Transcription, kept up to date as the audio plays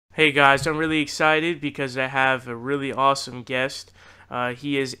Hey guys, I'm really excited because I have a really awesome guest.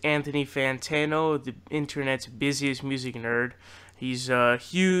 He is Anthony Fantano, the internet's busiest music nerd. He's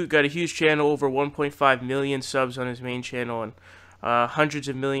got a huge channel, over 1.5 million subs on his main channel, and hundreds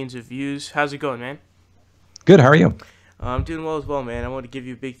of millions of views. How's it going, man? Good. How are you? I'm doing well as well, man. I want to give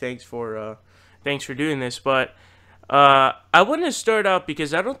you a big thanks for doing this. But I want to start out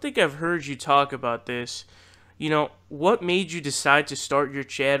because I don't think I've heard you talk about this. What made you decide to start your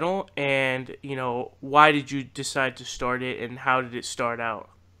channel, and why did you decide to start it, and how did it start out?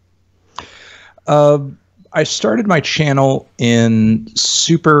 Uh, I started my channel in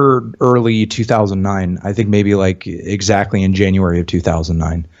super early 2009. I think maybe like exactly in January of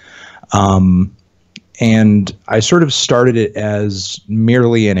 2009. Um, and I sort of started it as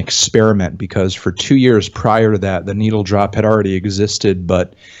merely an experiment because for 2 years prior to that, the Needle Drop had already existed,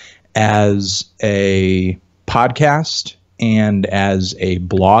 but as a podcast and as a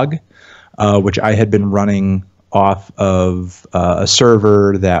blog, which I had been running off of a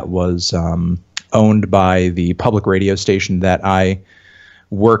server that was owned by the public radio station that I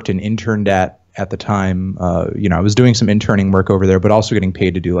worked and interned at the time. I was doing some interning work over there, but also getting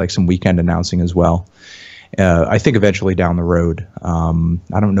paid to do like some weekend announcing as well. I think eventually down the road.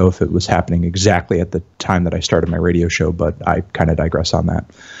 I don't know if it was happening exactly at the time that I started my radio show, but I kind of digress on that.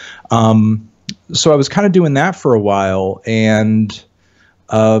 So I was kind of doing that for a while, and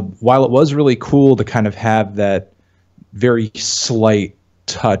while it was really cool to kind of have that very slight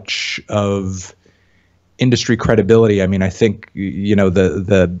touch of industry credibility, I mean, I think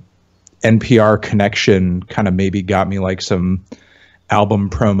the NPR connection kind of maybe got me like some album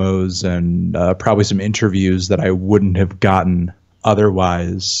promos and probably some interviews that I wouldn't have gotten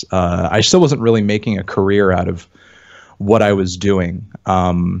otherwise. I still wasn't really making a career out of what I was doing.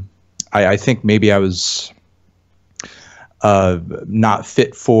 I think maybe I was not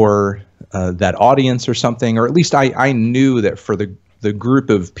fit for that audience or something, or at least I knew that for the group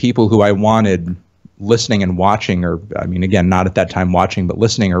of people who I wanted listening and watching, or I mean, again, not at that time watching, but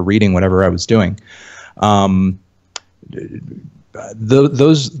listening or reading whatever I was doing.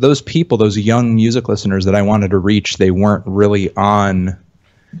 Those people, those young music listeners that I wanted to reach, they weren't really on,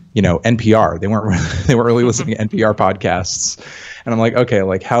 NPR. They weren't really listening to NPR podcasts. And I'm like, okay,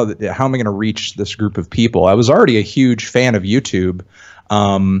 like how am I going to reach this group of people? I was already a huge fan of YouTube.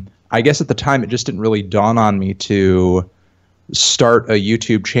 I guess at the time it just didn't really dawn on me to start a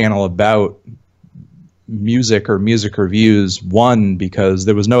YouTube channel about music or music reviews. One, because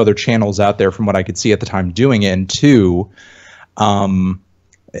there was no other channels out there from what I could see at the time doing it, and two,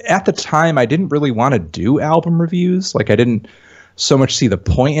 at the time I didn't really want to do album reviews. Like I didn't so much see the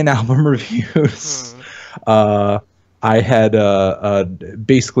point in album reviews. I had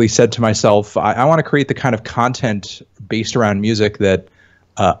basically said to myself, I want to create the kind of content based around music that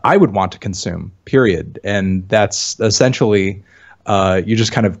I would want to consume, period. And that's essentially you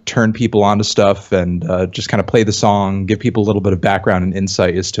just kind of turn people onto stuff and just kind of play the song, give people a little bit of background and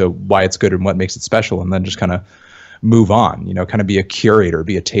insight as to why it's good and what makes it special, and then just kind of move on, kind of be a curator,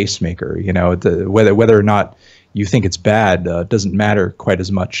 be a tastemaker, whether or not you think it's bad doesn't matter quite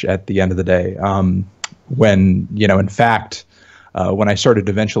as much at the end of the day. When, in fact, when I started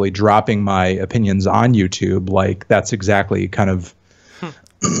eventually dropping my opinions on YouTube, like that's exactly kind of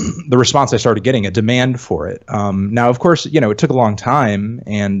the response I started getting, a demand for it. Now, of course, it took a long time,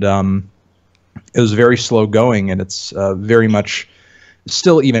 and it was very slow going, and it's very much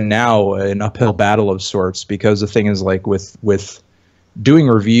still even now an uphill battle of sorts, because the thing is, like with doing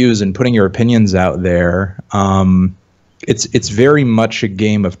reviews and putting your opinions out there, it's very much a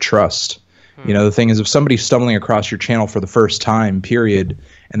game of trust. The thing is, if somebody's stumbling across your channel for the first time, period,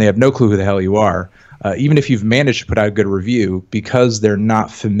 and they have no clue who the hell you are, even if you've managed to put out a good review, because they're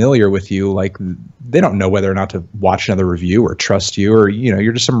not familiar with you, like they don't know whether or not to watch another review or trust you, or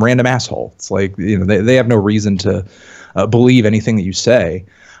you're just some random asshole. It's like they have no reason to believe anything that you say.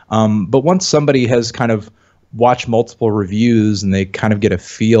 But once somebody has kind of watch multiple reviews and they kind of get a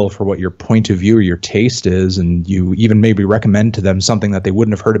feel for what your point of view or your taste is, and you even maybe recommend to them something that they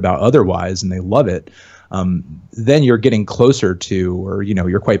wouldn't have heard about otherwise, and they love it, then you're getting closer to, or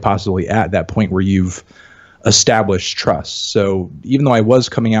you're quite possibly at that point where you've established trust. So even though I was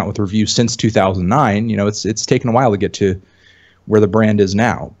coming out with reviews since 2009, it's taken a while to get to where the brand is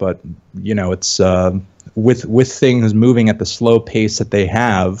now. But it's with things moving at the slow pace that they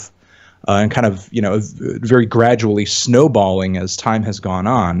have, and kind of, very gradually snowballing as time has gone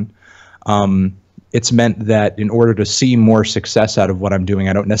on, it's meant that in order to see more success out of what I'm doing,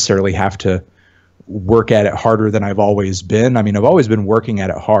 I don't necessarily have to work at it harder than I've always been. I mean, I've always been working at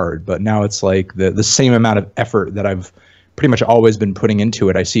it hard, but now it's like the same amount of effort that I've pretty much always been putting into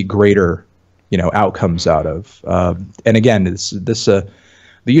it, I see greater, outcomes out of. And again, the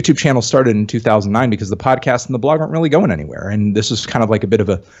YouTube channel started in 2009 because the podcast and the blog weren't really going anywhere. And this was kind of like a bit of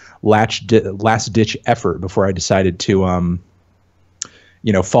a last ditch effort before I decided to,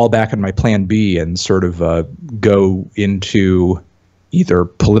 fall back on my plan B and sort of go into either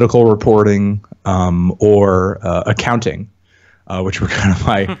political reporting or accounting, which were kind of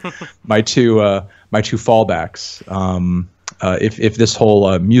my two fallbacks. If this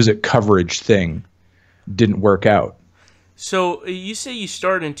whole music coverage thing didn't work out. So you say you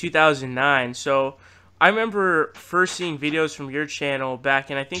started in 2009. So I remember first seeing videos from your channel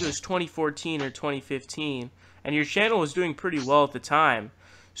back in, I think it was 2014 or 2015, and your channel was doing pretty well at the time.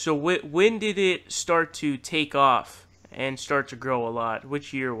 So when did it start to take off and start to grow a lot?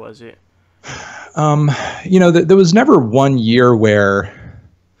 Which year was it? There was never one year where,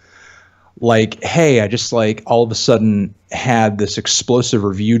 like, hey, I just like all of a sudden had this explosive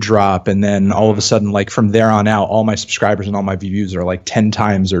review drop, and then all of a sudden, like from there on out, all my subscribers and all my views are like 10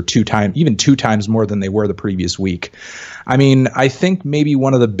 times or even two times more than they were the previous week. I mean, I think maybe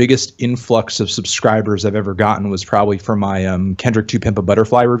one of the biggest influx of subscribers I've ever gotten was probably for my Kendrick to Pimp a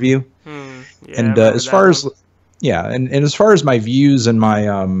Butterfly review. Yeah, and as far as and as far as my views and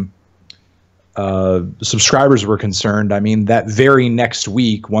my subscribers were concerned, I mean, that very next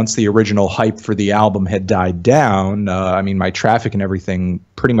week, once the original hype for the album had died down, I mean, my traffic and everything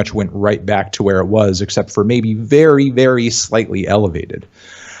pretty much went right back to where it was, except for maybe very, very slightly elevated,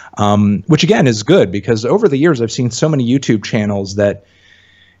 which again is good, because over the years I've seen so many YouTube channels that,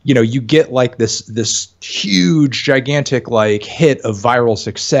 you get like this huge, gigantic like hit of viral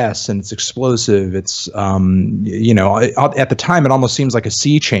success, and it's explosive. It's, at the time it almost seems like a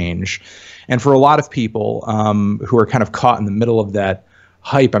sea change. And for a lot of people who are kind of caught in the middle of that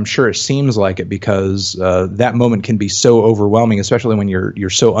hype, I'm sure it seems like it, because that moment can be so overwhelming, especially when you're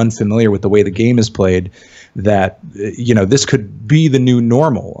so unfamiliar with the way the game is played, that this could be the new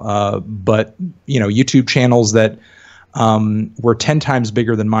normal. But YouTube channels that were 10 times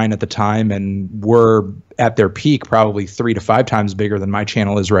bigger than mine at the time, and were at their peak probably 3 to 5 times bigger than my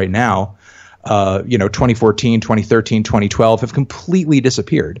channel is right now, 2014, 2013, 2012 have completely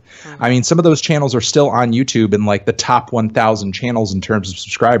disappeared. I mean, some of those channels are still on YouTube in like the top 1,000 channels in terms of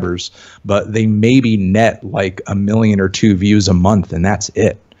subscribers, but they maybe net like 1 million or 2 views a month, and that's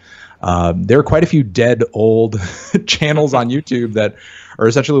it. There are quite a few dead old channels on YouTube that are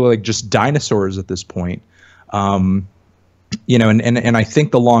essentially like just dinosaurs at this point. And I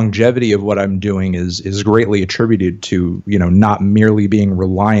think the longevity of what I'm doing is greatly attributed to, not merely being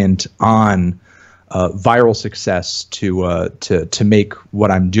reliant on viral success to make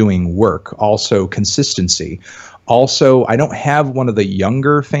what I'm doing work. Also consistency. Also, I don't have one of the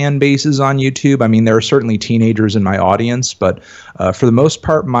younger fan bases on YouTube. I mean, there are certainly teenagers in my audience, but for the most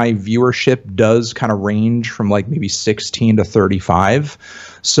part, my viewership does kind of range from like maybe 16 to 35.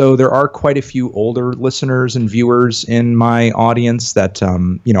 So there are quite a few older listeners and viewers in my audience that,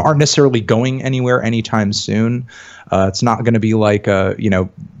 aren't necessarily going anywhere anytime soon. It's not going to be like,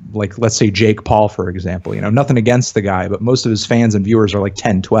 like let's say Jake Paul, for example, nothing against the guy, but most of his fans and viewers are like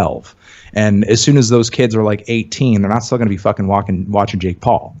 10, 12. And as soon as those kids are like 18, they're not still going to be fucking watching Jake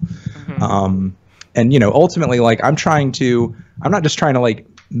Paul. And, ultimately, like I'm not just trying to like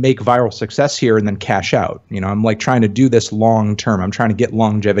make viral success here and then cash out. I'm like trying to do this long term. I'm trying to get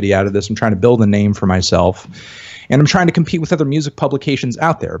longevity out of this. I'm trying to build a name for myself. And I'm trying to compete with other music publications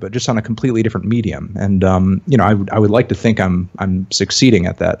out there, but just on a completely different medium. And, I would like to think I'm succeeding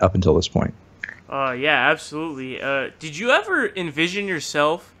at that up until this point. Yeah, absolutely. Did you ever envision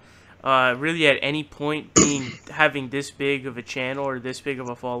yourself really at any point having this big of a channel or this big of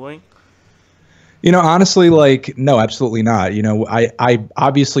a following? Honestly, like, no, absolutely not. I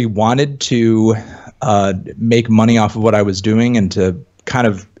obviously wanted to make money off of what I was doing, and to kind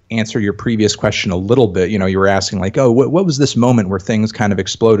of answer your previous question a little bit, you were asking like, oh, what was this moment where things kind of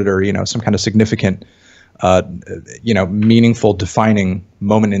exploded, or, some kind of significant, meaningful, defining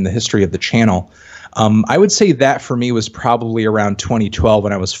moment in the history of the channel. I would say that for me was probably around 2012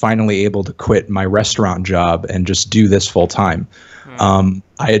 when I was finally able to quit my restaurant job and just do this full time.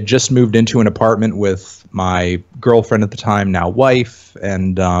 I had just moved into an apartment with my girlfriend at the time, now wife,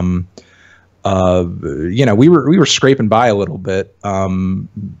 and we were scraping by a little bit.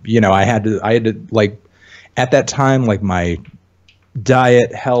 I had to like at that time, like my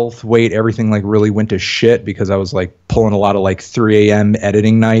diet, health, weight, everything like really went to shit because I was like pulling a lot of like 3 a.m.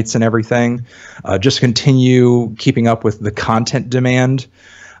 editing nights and everything. Just continue keeping up with the content demand.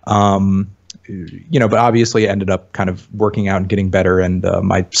 but obviously it ended up kind of working out and getting better. And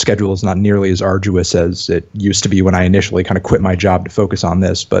my schedule is not nearly as arduous as it used to be when I initially kind of quit my job to focus on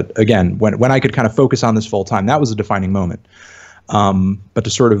this. But again, when I could kind of focus on this full time, that was a defining moment. But to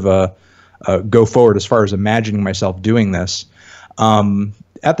sort of go forward as far as imagining myself doing this,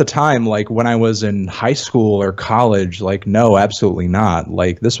 at the time, like when I was in high school or college, like, no, absolutely not.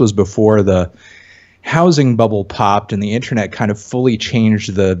 Like, this was before the housing bubble popped and the internet kind of fully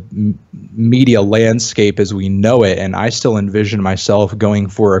changed the media landscape as we know it. And I still envision myself going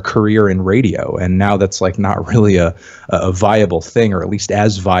for a career in radio. And now that's like not really a viable thing, or at least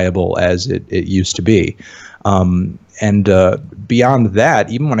as viable as it used to be. And beyond that,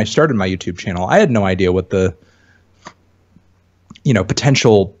 even when I started my YouTube channel, I had no idea what the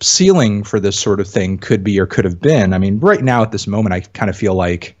potential ceiling for this sort of thing could be or could have been. I mean, right now at this moment, I kind of feel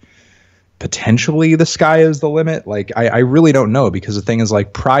like potentially the sky is the limit. Like, I really don't know, because the thing is,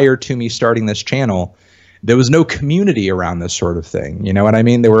 like, prior to me starting this channel, there was no community around this sort of thing. You know what I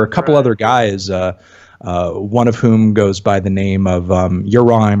mean? There were a couple other guys, one of whom goes by the name of You're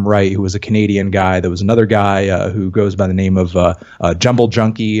Wrong, I'm Right, who was a Canadian guy. There was another guy who goes by the name of Jumble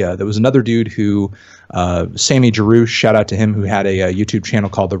Junkie. There was another dude who, Sammy Jarouche, shout out to him, who had a YouTube channel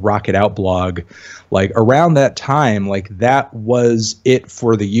called the Rocket Out Blog. Like, around that time, like, that was it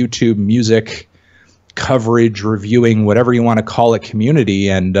for the YouTube music coverage, reviewing, whatever you want to call it, community.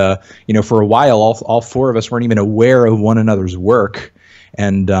 And, for a while, all four of us weren't even aware of one another's work.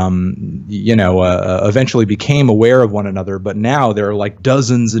 And, eventually became aware of one another. But now there are like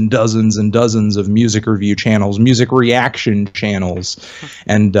dozens and dozens and dozens of music review channels, music reaction channels.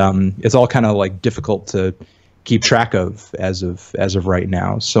 And it's all kind of like difficult to keep track of as of right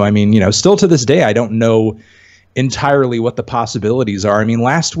now. So, I mean, still to this day, I don't know entirely what the possibilities are. I mean,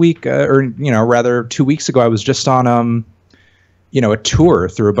 last week, or rather 2 weeks ago, I was just on, a tour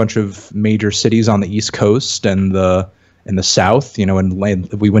through a bunch of major cities on the East Coast and in the South, and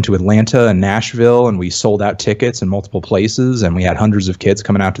we went to Atlanta and Nashville, and we sold out tickets in multiple places, and we had hundreds of kids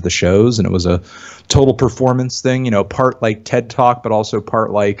coming out to the shows, and it was a total performance thing, part like TED Talk, but also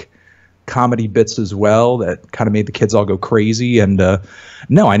part like comedy bits as well that kind of made the kids all go crazy. And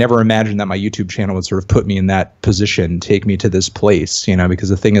no, I never imagined that my YouTube channel would sort of put me in that position, take me to this place, because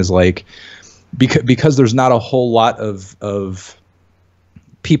the thing is, like, because there's not a whole lot of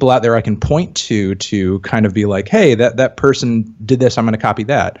people out there I can point to kind of be like, hey, that person did this, I'm going to copy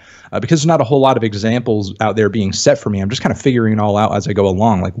that. Because there's not a whole lot of examples out there being set for me. I'm just kind of figuring it all out as I go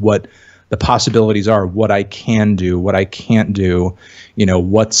along, like what the possibilities are, what I can do, what I can't do,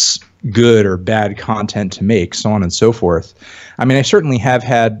 what's good or bad content to make, so on and so forth. I mean, I certainly have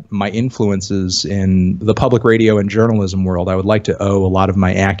had my influences in the public radio and journalism world. I would like to owe a lot of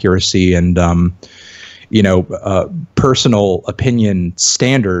my accuracy and personal opinion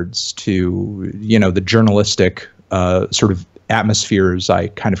standards to, the journalistic sort of atmospheres I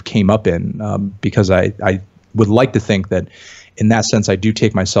kind of came up in, because I would like to think that in that sense I do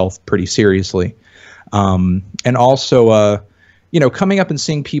take myself pretty seriously. And also, coming up and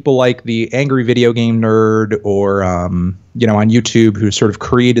seeing people like the Angry Video Game Nerd or, on YouTube, who sort of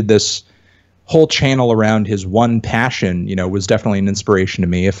created this whole channel around his one passion, was definitely an inspiration to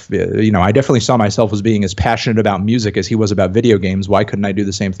me. If, I definitely saw myself as being as passionate about music as he was about video games. Why couldn't I do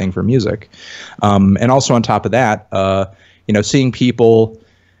the same thing for music? And also on top of that, seeing people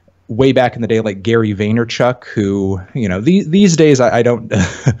way back in the day like Gary Vaynerchuk, who, these days I don't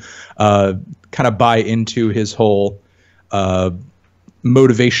kind of buy into his whole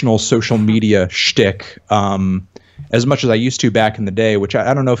motivational social media shtick as much as I used to back in the day, which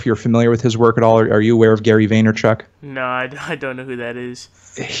I don't know if you're familiar with his work at all. Are you aware of Gary Vaynerchuk? No, I don't know who that is.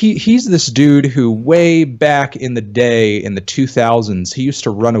 He's this dude who way back in the day, in the 2000s, he used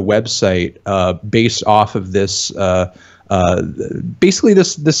to run a website based off of this, basically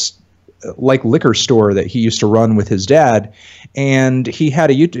this like liquor store that he used to run with his dad. And he had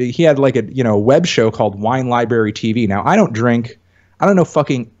like a web show called Wine Library TV. Now, I don't drink. I don't know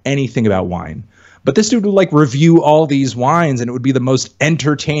fucking anything about wine. But this dude would like review all these wines, and it would be the most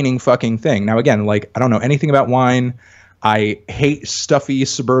entertaining fucking thing. Now, again, like, I don't know anything about wine. I hate stuffy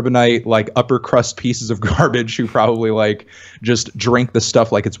suburbanite, like upper crust pieces of garbage who probably like just drink the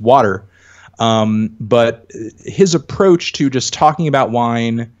stuff like it's water. But his approach to just talking about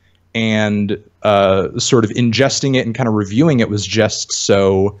wine and sort of ingesting it and kind of reviewing it was just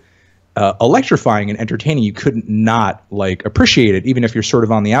so electrifying and entertaining. You couldn't not like appreciate it, even if you're sort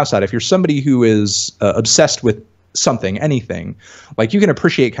of on the outside. If you're somebody who is obsessed with something, anything. Like, you can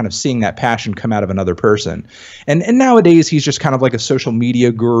appreciate kind of seeing that passion come out of another person. And nowadays he's just kind of like a social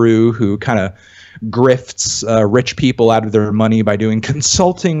media guru who kind of grifts rich people out of their money by doing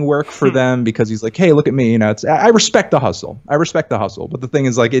consulting work for them, because he's like, hey, look at me, you know. I respect the hustle. But the thing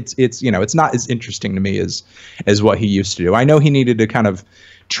is, like, it's you know, it's not as interesting to me as what he used to do. I know he needed to kind of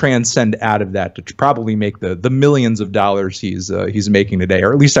transcend out of that to probably make the millions of dollars he's making today,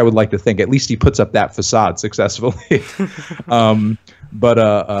 or at least I would like to think. At least he puts up that facade successfully.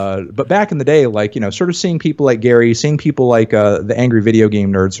 But back in the day, like, you know, sort of seeing people like Gary, seeing people like the Angry Video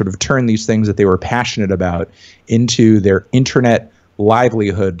Game Nerd sort of turn these things that they were passionate about into their internet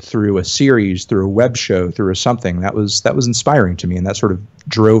livelihood through a series, through a web show, through something that was inspiring to me, and that sort of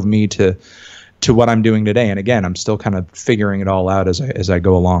drove me to what I'm doing today. And again, I'm still kind of figuring it all out as I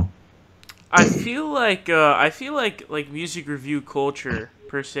go along. I feel like music review culture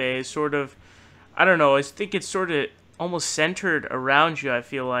per se is sort of, I don't know, I think it's sort of almost centered around you, I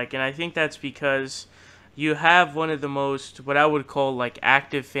feel like. And I think that's because you have one of the most, what I would call, like,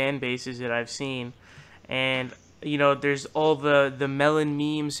 active fan bases that I've seen. And, you know, there's all the Melon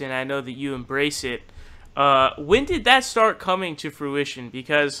memes, and I know that you embrace it. When did that start coming to fruition?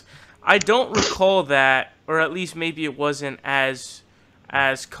 Because I don't recall that, or at least maybe it wasn't as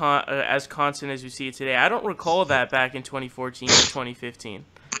constant as we see it today. I don't recall that back in 2014 or 2015.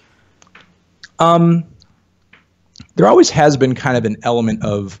 There always has been kind of an element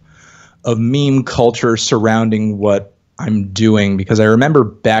of meme culture surrounding what I'm doing, because I remember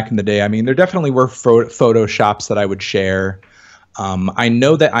back in the day, I mean, there definitely were photoshops that I would share. I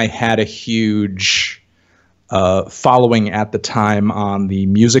know that I had a huge following at the time on the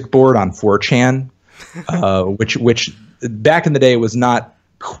music board on 4chan, which back in the day was not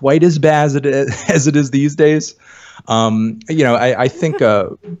quite as bad as it is these days. You know, I think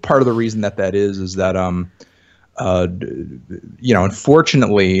part of the reason that is that you know,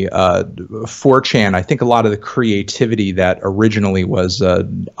 unfortunately, 4chan, I think a lot of the creativity that originally was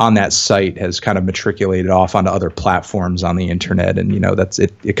on that site has kind of matriculated off onto other platforms on the internet. And, you know, that's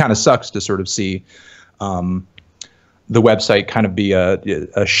it. It kind of sucks to sort of see the website kind of be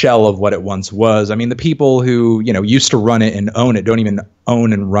a shell of what it once was. I mean, the people who, you know, used to run it and own it don't even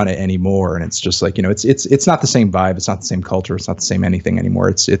own and run it anymore. And it's just like, you know, it's not the same vibe. It's not the same culture. It's not the same anything anymore.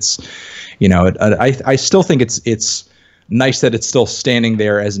 It's you know, I still think it's nice that it's still standing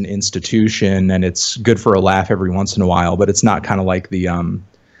there as an institution, and it's good for a laugh every once in a while, but it's not kind of like the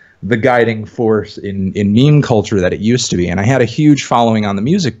guiding force in meme culture that it used to be. And I had a huge following on the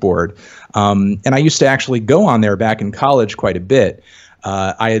music board. And I used to actually go on there back in college quite a bit.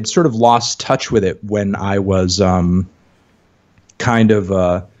 I had sort of lost touch with it when I was kind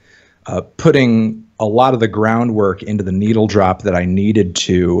of putting a lot of the groundwork into the needle drop that I needed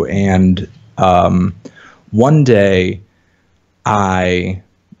to. And one day I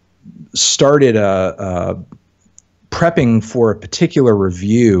started prepping for a particular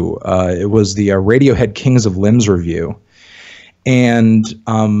review. It was the Radiohead Kings of Limbs review. And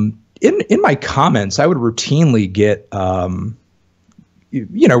in my comments, I would routinely get,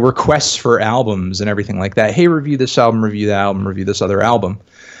 you know, requests for albums and everything like that. Hey, review this album, review that album, review this other album.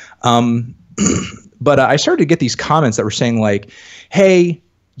 But I started to get these comments that were saying, like, hey,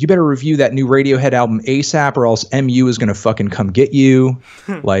 you better review that new Radiohead album ASAP, or else MU is going to fucking come get you.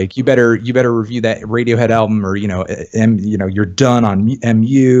 Like, you better review that Radiohead album, or, you know, you know, you're done on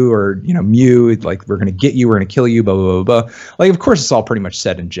MU, or, you know, Mew, like, we're going to get you, we're going to kill you, blah, blah, blah, blah. Like, of course, it's all pretty much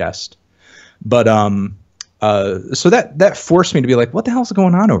said in jest. But so that forced me to be like, what the hell's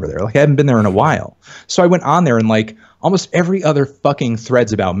going on over there? Like, I haven't been there in a while. So I went on there, and like almost every other fucking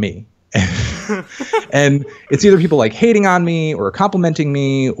thread's about me. And it's either people like hating on me or complimenting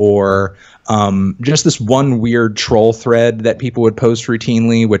me, or just this one weird troll thread that people would post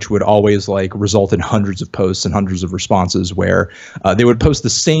routinely, which would always like result in hundreds of posts and hundreds of responses, where they would post the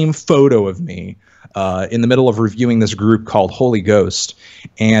same photo of me in the middle of reviewing this group called Holy Ghost.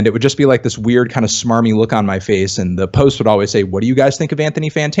 And it would just be like this weird kind of smarmy look on my face. And the post would always say, what do you guys think of Anthony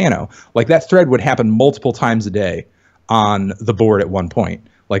Fantano? Like, that thread would happen multiple times a day on the board at one point,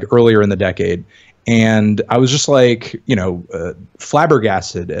 like earlier in the decade. And I was just like, you know,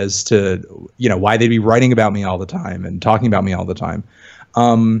 flabbergasted as to, you know, why they'd be writing about me all the time and talking about me all the time.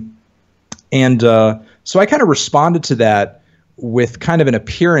 So I kind of responded to that with kind of an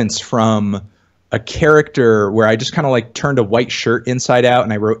appearance from a character where I just kind of like turned a white shirt inside out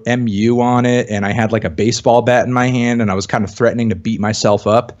and I wrote MU on it, and I had like a baseball bat in my hand, and I was kind of threatening to beat myself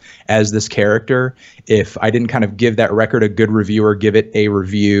up as this character if I didn't kind of give that record a good review, or give it a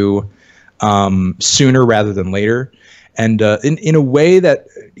review sooner rather than later. And in a way that,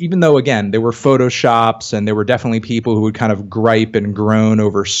 even though, again, there were Photoshops and there were definitely people who would kind of gripe and groan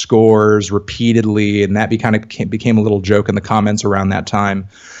over scores repeatedly, and that became a little joke in the comments around that time.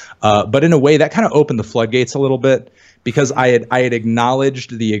 But in a way that kind of opened the floodgates a little bit, because I had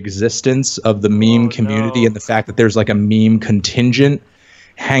acknowledged the existence of the meme community and the fact that there's like a meme contingent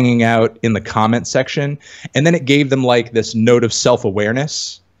hanging out in the comment section. And then it gave them like this note of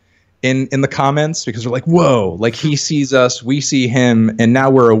self-awareness in the comments, because they're like, whoa, like he sees us, we see him, and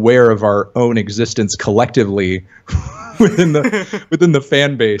now we're aware of our own existence collectively within the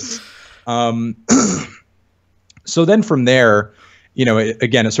fan base. So then from there, you know,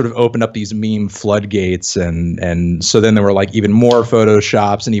 it sort of opened up these meme floodgates, and so then there were like even more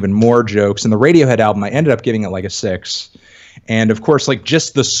Photoshops and even more jokes. And the Radiohead album, I ended up giving it like a 6. And of course, like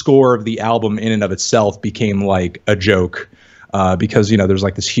just the score of the album in and of itself became like a joke. Because, you know, there's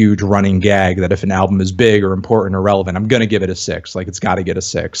like this huge running gag that if an album is big or important or relevant, I'm going to give it a 6. Like, it's got to get a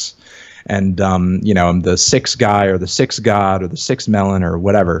 6. And, you know, I'm the 6 guy or the 6 god or the 6 melon or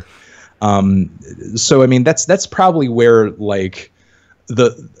whatever. So, I mean, that's probably where, like,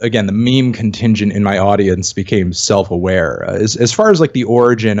 the meme contingent in my audience became self-aware. As far as, like, the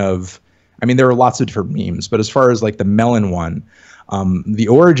origin of, I mean, there are lots of different memes, but as far as, like, the melon one, the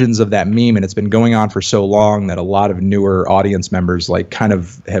origins of that meme, and it's been going on for so long that a lot of newer audience members like kind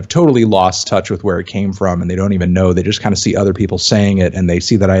of have totally lost touch with where it came from, and they don't even know. They just kind of see other people saying it, and they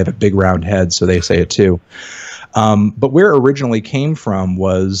see that I have a big round head, so they say it too. But where it originally came from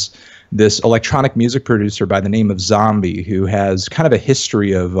was this electronic music producer by the name of Zombie, who has kind of a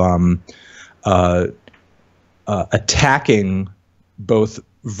history of attacking both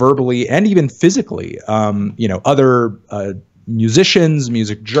verbally and even physically, you know, other musicians,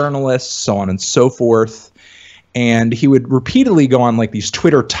 music journalists, so on and so forth. And he would repeatedly go on like these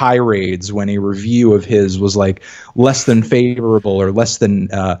Twitter tirades when a review of his was like less than favorable or less than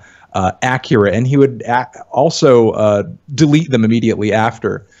accurate. And he would also delete them immediately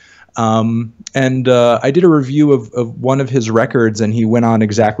after. I did a review of one of his records, and he went on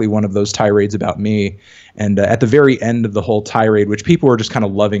exactly one of those tirades about me. And at the very end of the whole tirade, which people were just kind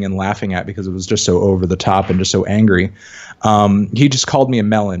of loving and laughing at because it was just so over the top and just so angry, he just called me a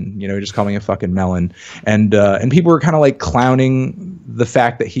melon. You know, he just called me a fucking melon. And people were kind of like clowning the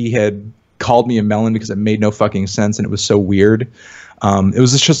fact that he had called me a melon because it made no fucking sense and it was so weird. It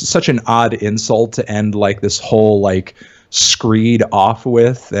was just such an odd insult to end like this whole like screed off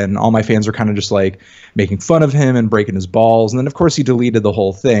with, and all my fans were kind of just like making fun of him and breaking his balls. And then of course he deleted the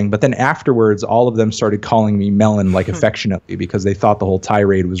whole thing, but then afterwards all of them started calling me melon, like affectionately, because they thought the whole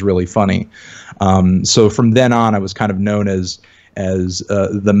tirade was really funny. So from then on I was kind of known as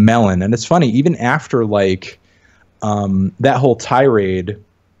the melon. And it's funny, even after like that whole tirade,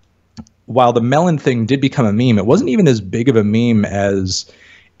 while the melon thing did become a meme, it wasn't even as big of a meme as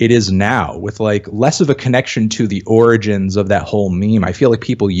it is now, with like less of a connection to the origins of that whole meme. I feel like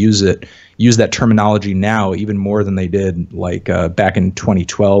people use that terminology now even more than they did like back in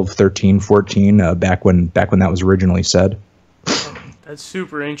 2012, 13, 14, back when that was originally said. That's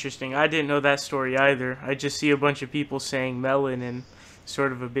super interesting. I didn't know that story either. I just see a bunch of people saying melon and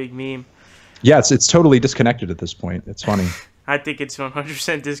sort of a big meme. Yeah, it's totally disconnected at this point. It's funny. I think it's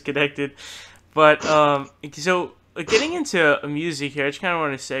 100% disconnected. But so getting into music here, I just kind of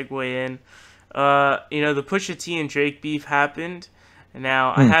want to segue in. You know, the Pusha T and Drake beef happened. And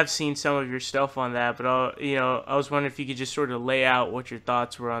now I have seen some of your stuff on that, but I was wondering if you could just sort of lay out what your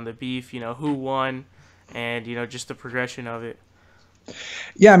thoughts were on the beef. You know, who won, and you know, just the progression of it.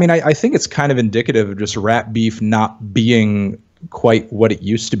 Yeah, I mean, I think it's kind of indicative of just rap beef not being quite what it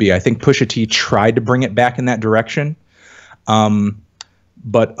used to be. I think Pusha T tried to bring it back in that direction,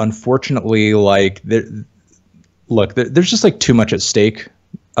 but unfortunately, like there's just like too much at stake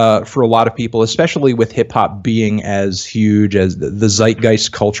for a lot of people, especially with hip hop being as huge as the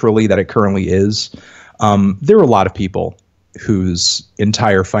zeitgeist culturally that it currently is. There are a lot of people whose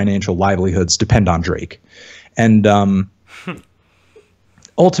entire financial livelihoods depend on Drake, and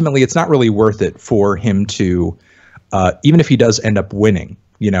ultimately, it's not really worth it for him to, even if he does end up winning,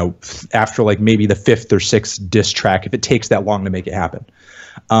 you know, after like maybe the 5th or 6th diss track, if it takes that long to make it happen.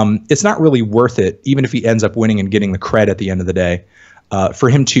 It's not really worth it, even if he ends up winning and getting the cred at the end of the day, for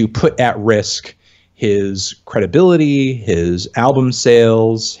him to put at risk his credibility, his album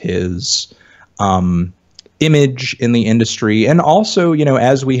sales, his image in the industry, and also, you know,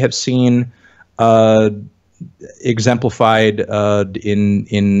 as we have seen exemplified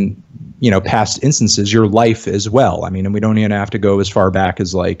in past instances, your life as well. I mean, and we don't even have to go as far back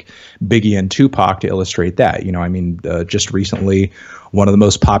as like Biggie and Tupac to illustrate that. Just recently, one of the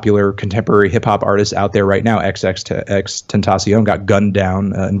most popular contemporary hip hop artists out there right now, Tentacion, got gunned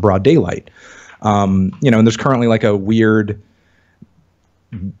down in broad daylight. And there's currently like a weird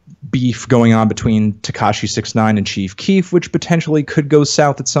beef going on between Tekashi 6ix9ine and Chief Keef, which potentially could go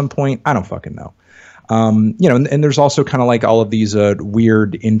south at some point. I don't fucking know. And there's also kind of like all of these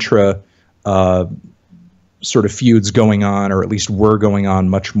weird intra sort of feuds going on, or at least were going on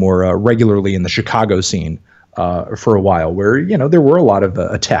much more regularly in the Chicago scene for a while, where, there were a lot of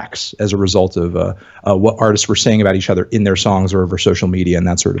attacks as a result of what artists were saying about each other in their songs or over social media and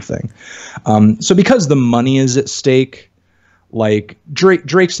that sort of thing. So because the money is at stake, like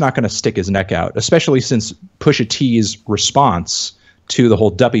Drake's not going to stick his neck out, especially since Pusha T's response to the whole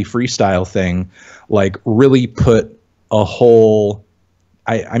Duppy freestyle thing, like really put a whole,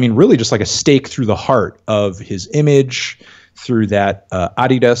 I mean, really just like a stake through the heart of his image, through that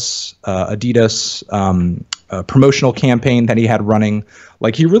Adidas promotional campaign that he had running.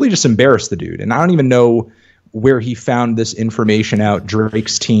 Like, he really just embarrassed the dude. And I don't even know where he found this information out.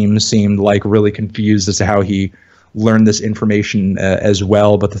 Drake's team seemed like really confused as to how he learn this information as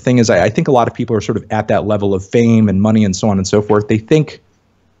well. But the thing is, I think a lot of people are sort of at that level of fame and money and so on and so forth. They think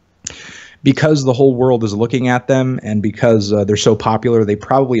because the whole world is looking at them and because they're so popular, they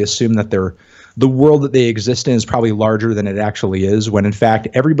probably assume that the world that they exist in is probably larger than it actually is, when in fact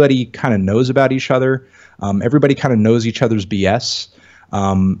everybody kind of knows about each other. Everybody kind of knows each other's BS.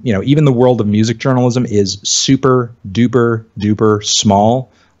 Even the world of music journalism is super duper duper small.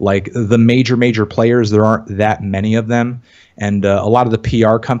 Like, the major players, there aren't that many of them. And a lot of the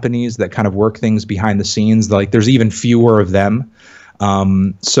PR companies that kind of work things behind the scenes, like, there's even fewer of them.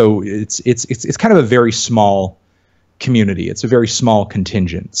 So it's kind of a very small community. It's a very small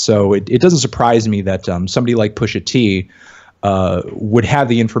contingent. So it doesn't surprise me that somebody like Pusha T would have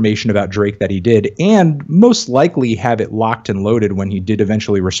the information about Drake that he did, and most likely have it locked and loaded when he did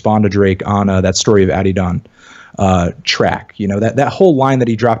eventually respond to Drake on that Story of Adidon track. That whole line that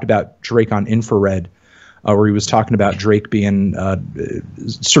he dropped about Drake on Infrared, where he was talking about Drake being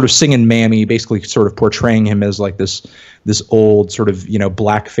sort of singing Mammy, basically sort of portraying him as like this old sort of,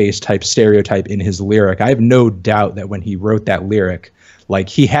 blackface type stereotype in his lyric. I have no doubt that when he wrote that lyric, like,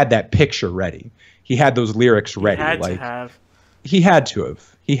 he had that picture ready. He had those lyrics ready. He had to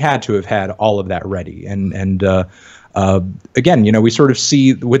have had all of that ready. And again, we sort of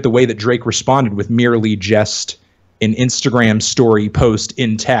see with the way that Drake responded with merely just an Instagram story post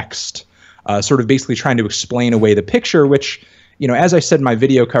in text, sort of basically trying to explain away the picture, which, as I said in my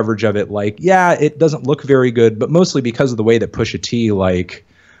video coverage of it, like, yeah, it doesn't look very good, but mostly because of the way that Pusha T, like,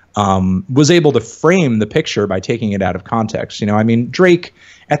 was able to frame the picture by taking it out of context. I mean, Drake,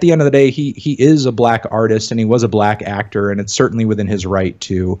 at the end of the day, he is a black artist and he was a black actor, and it's certainly within his right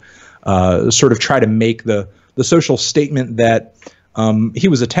to sort of try to make the social statement that he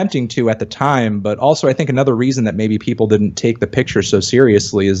was attempting to at the time. But also, I think another reason that maybe people didn't take the picture so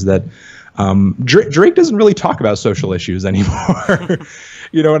seriously is that Drake doesn't really talk about social issues anymore.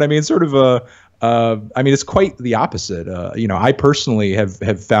 You know what I mean? Sort of I mean, it's quite the opposite. I personally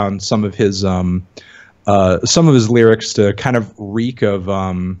have found some of his lyrics to kind of reek of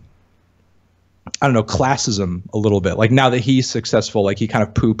I don't know, classism a little bit. Like, now that he's successful, like, he kind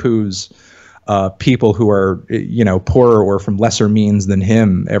of poo-poos people who are, poorer or from lesser means than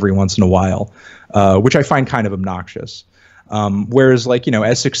him every once in a while, which I find kind of obnoxious. Whereas, like,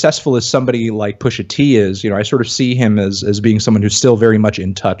 as successful as somebody like Pusha T is, I sort of see him as being someone who's still very much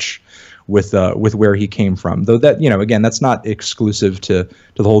in touch with where he came from. Though that, again, that's not exclusive to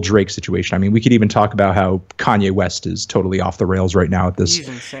the whole Drake situation. I mean, we could even talk about how Kanye West is totally off the rails right now at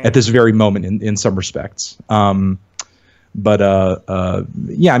this very moment in some respects. But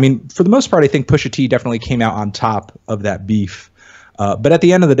yeah, I mean, for the most part, I think Pusha T definitely came out on top of that beef. But at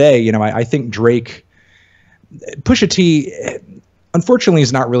the end of the day, I think Pusha T, unfortunately,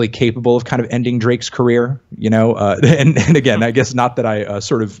 is not really capable of kind of ending Drake's career, and again, I guess not that I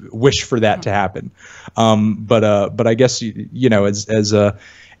sort of wish for that to happen. But I guess,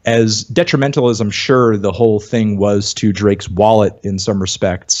 as detrimental as I'm sure the whole thing was to Drake's wallet in some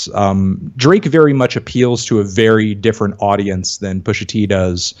respects, Drake very much appeals to a very different audience than Pusha T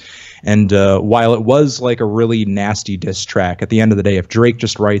does. And while it was like a really nasty diss track, at the end of the day, if Drake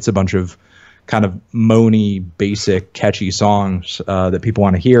just writes a bunch of kind of moany, basic, catchy songs that people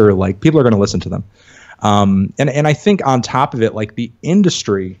want to hear, like, people are going to listen to them. And I think on top of it, like, the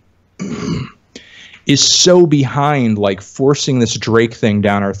industry is so behind, like, forcing this Drake thing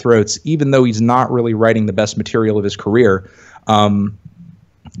down our throats, even though he's not really writing the best material of his career.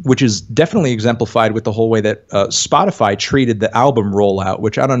 which is definitely exemplified with the whole way that Spotify treated the album rollout,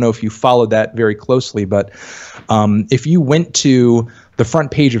 which I don't know if you followed that very closely, but if you went to the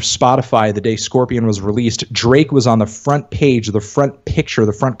front page of Spotify the day Scorpion was released, Drake was on the front page, the front picture,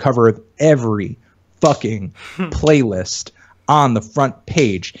 the front cover of every fucking playlist on the front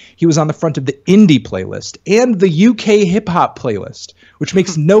page. He was on the front of the indie playlist and the UK hip hop playlist, which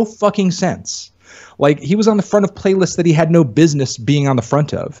makes no fucking sense. Like, he was on the front of playlists that he had no business being on the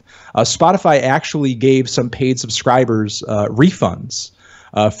front of. Spotify actually gave some paid subscribers refunds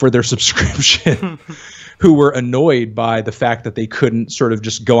for their subscription who were annoyed by the fact that they couldn't sort of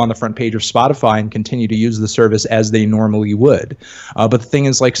just go on the front page of Spotify and continue to use the service as they normally would. But the thing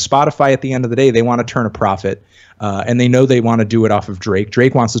is, like, Spotify, at the end of the day, they want to turn a profit. And they know they want to do it off of Drake.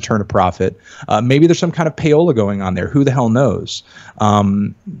 Drake wants to turn a profit. Maybe there's some kind of payola going on there. Who the hell knows?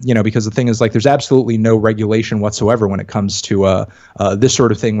 Because the thing is, like, there's absolutely no regulation whatsoever when it comes to this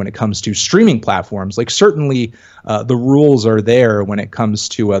sort of thing, when it comes to streaming platforms. Like, certainly the rules are there when it comes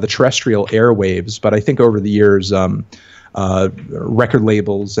to the terrestrial airwaves. But I think over the years, record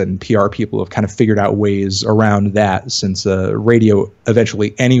labels and PR people have kind of figured out ways around that, since radio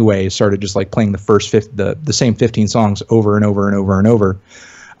eventually anyway started just like playing the same 15 songs over and over and over and over.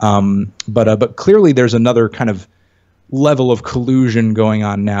 But clearly there's another kind of level of collusion going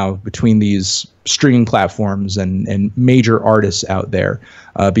on now between these streaming platforms and major artists out there,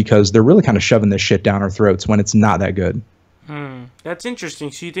 because they're really kind of shoving this shit down our throats when it's not that good. That's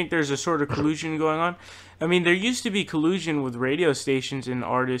interesting. So you think there's a sort of collusion going on? I mean, there used to be collusion with radio stations and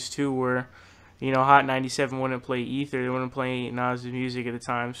artists too, where, Hot 97 wouldn't play Ether, they wouldn't play Nas' music at the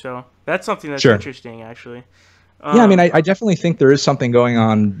time. So that's something that's interesting, actually. Yeah, I mean, I definitely think there is something going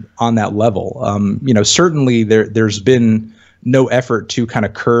on that level. Certainly there's been no effort to kind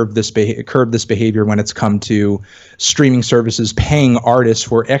of curb this behavior when it's come to streaming services paying artists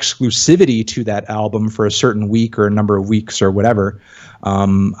for exclusivity to that album for a certain week or a number of weeks or whatever.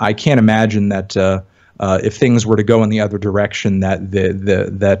 I can't imagine that if things were to go in the other direction,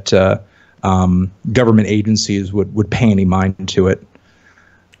 that government agencies would pay any mind to it.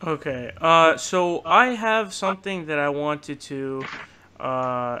 Okay, so I have something that I wanted to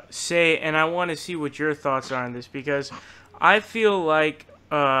say, and I want to see what your thoughts are on this, because I feel like,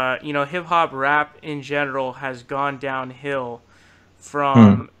 hip-hop rap in general has gone downhill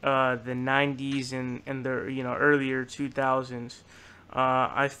from the 90s and the, earlier 2000s.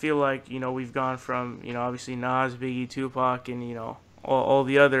 I feel like, we've gone from, obviously Nas, Biggie, Tupac, and, all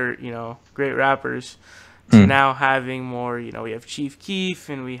the other, great rappers, to now having more, we have Chief Keef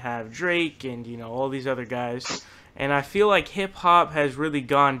and we have Drake and, all these other guys. And I feel like hip-hop has really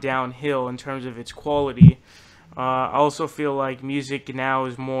gone downhill in terms of its quality. I also feel like music now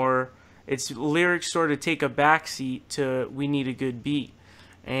is more, its lyrics sort of take a backseat to we need a good beat.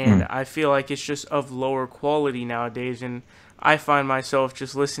 And I feel like it's just of lower quality nowadays. And I find myself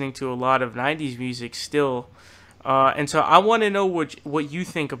just listening to a lot of 90s music still. And so I want to know what you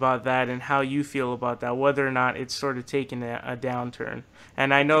think about that and how you feel about that, whether or not it's sort of taken a downturn.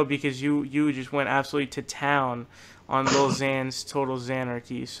 And I know because you just went absolutely to town on Lil Xan's Total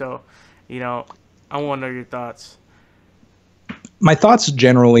Xanarchy. So, I want to know your thoughts. My thoughts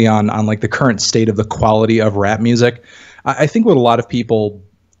generally on like the current state of the quality of rap music. I think what a lot of people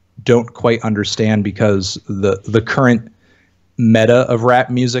don't quite understand, because the current meta of rap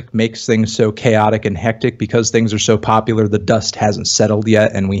music makes things so chaotic and hectic, because things are so popular, the dust hasn't settled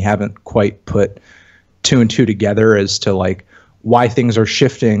yet, and we haven't quite put two and two together as to like why things are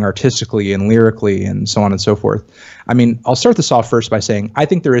shifting artistically and lyrically and so on and so forth. I mean, I'll start this off first by saying I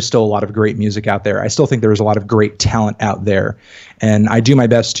think there is still a lot of great music out there. I still think there is a lot of great talent out there, and I do my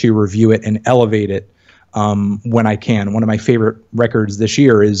best to review it and elevate it when I can. One of my favorite records this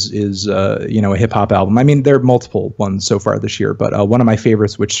year is a hip hop album. I mean, there are multiple ones so far this year, but one of my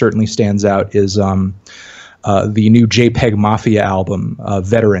favorites, which certainly stands out, is the new JPEG Mafia album,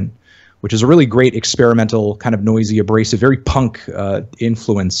 Veteran, which is a really great experimental, kind of noisy, abrasive, very punk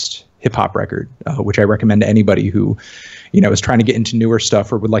influenced hip hop record, which I recommend to anybody who, is trying to get into newer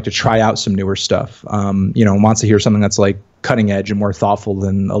stuff or would like to try out some newer stuff, and wants to hear something that's like cutting edge and more thoughtful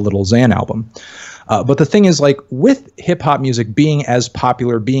than a Lil Xan album. But the thing is, like, with hip hop music being as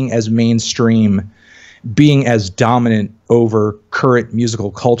popular, being as mainstream, being as dominant over current musical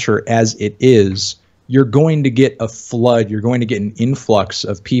culture as it is, you're going to get a flood, you're going to get an influx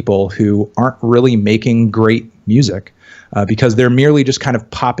of people who aren't really making great music because they're merely just kind of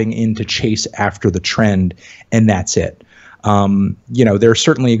popping in to chase after the trend, and that's it. There are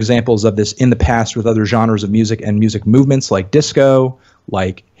certainly examples of this in the past with other genres of music and music movements like disco,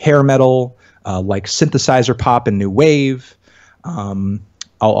 like hair metal, like synthesizer pop and new wave.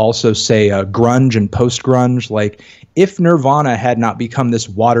 I'll also say grunge and post-grunge. Like, if Nirvana had not become this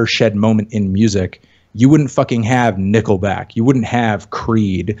watershed moment in music, you wouldn't fucking have Nickelback. You wouldn't have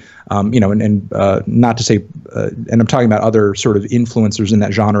Creed. And not to say, and I'm talking about other sort of influencers in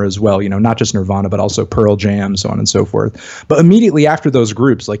that genre as well, not just Nirvana, but also Pearl Jam, so on and so forth. But immediately after those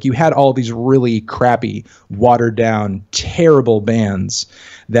groups, like, you had all these really crappy, watered down, terrible bands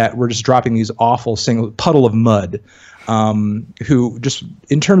that were just dropping these awful Puddle of Mud, who just,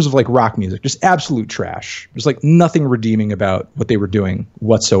 in terms of like rock music, just absolute trash. There's like nothing redeeming about what they were doing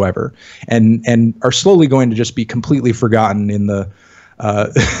whatsoever, and are slowly going to just be completely forgotten in the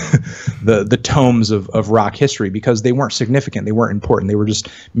the tomes of rock history, because they weren't significant, they weren't important, they were just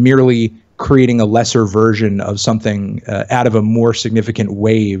merely creating a lesser version of something out of a more significant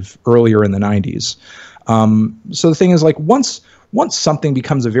wave earlier in the 90s. So the thing is, like, once something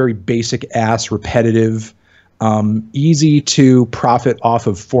becomes a very basic ass, repetitive, easy to profit off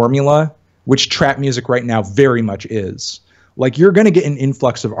of formula, which trap music right now very much is, like, you're going to get an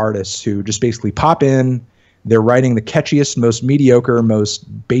influx of artists who just basically pop in, they're writing the catchiest, most mediocre, most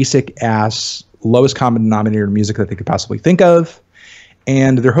basic ass, lowest common denominator music that they could possibly think of,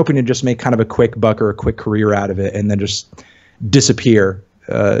 and they're hoping to just make kind of a quick buck or a quick career out of it, and then just disappear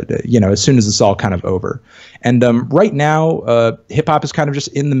as soon as it's all kind of over. And right now, hip hop is kind of just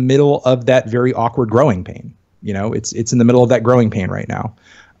in the middle of that very awkward growing pain. It's in the middle of that growing pain right now.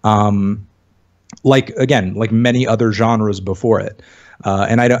 Like many other genres before it.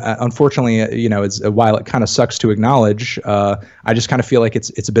 And I don't, unfortunately, while it kind of sucks to acknowledge, I just kind of feel like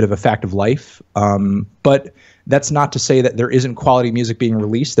it's a bit of a fact of life. But that's not to say that there isn't quality music being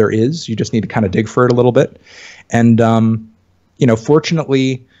released. There is. You just need to kind of dig for it a little bit. And,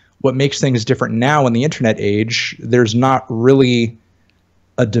 fortunately, what makes things different now in the internet age, there's not really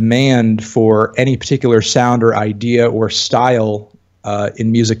a demand for any particular sound or idea or style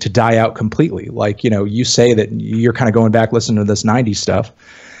in music to die out completely. Like, you say that you're kind of going back listening to this 90s stuff.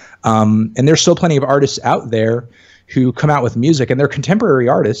 And there's still plenty of artists out there who come out with music, and they're contemporary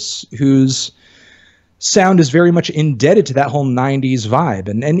artists whose sound is very much indebted to that whole 90s vibe.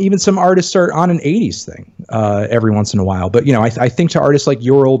 And even some artists are on an 80s thing every once in a while. But, I think to artists like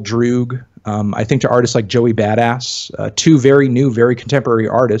Your Old Droog, I think to artists like Joey Badass, two very new, very contemporary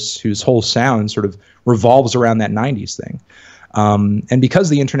artists whose whole sound sort of revolves around that 90s thing. And because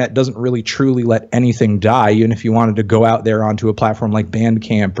the internet doesn't really truly let anything die, even if you wanted to go out there onto a platform like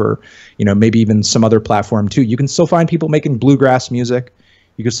Bandcamp or, maybe even some other platform too, you can still find people making bluegrass music.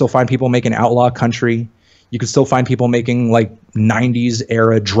 You can still find people making outlaw country. You can still find people making like 90s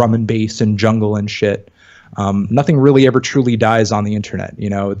era drum and bass and jungle and shit. Nothing really ever truly dies on the internet.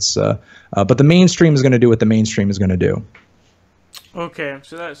 But the mainstream is going to do what the mainstream is going to do. Okay.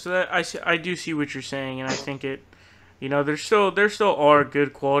 So that I do see what you're saying. And I think it, there still are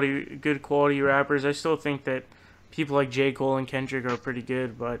good quality rappers. I still think that people like J. Cole and Kendrick are pretty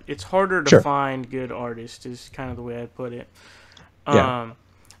good, but it's harder to find good artists, is kind of the way I'd put it. Yeah.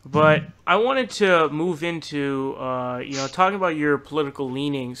 But I wanted to move into, talking about your political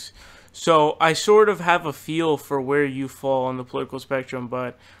leanings. So I sort of have a feel for where you fall on the political spectrum,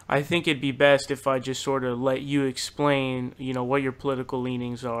 but I think it'd be best if I just sort of let you explain, what your political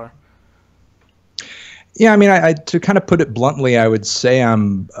leanings are. Yeah, I mean, I to kind of put it bluntly, I would say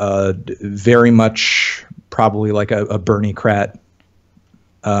I'm very much probably like a Bernie-crat,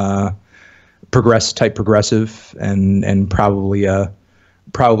 progressive, and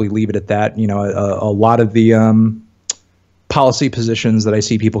probably leave it at that. A lot of the policy positions that I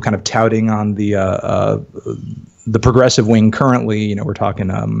see people kind of touting on the progressive wing currently, we're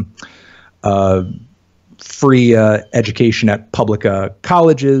talking free education at public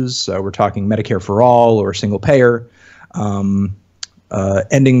colleges. We're talking Medicare for all or single payer,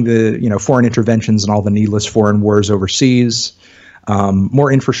 ending the foreign interventions and all the needless foreign wars overseas.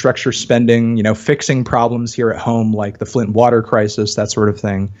 More infrastructure spending, fixing problems here at home like the Flint water crisis, that sort of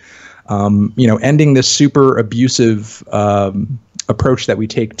thing. Ending this super abusive approach that we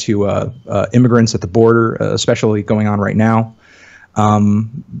take to immigrants at the border, especially going on right now.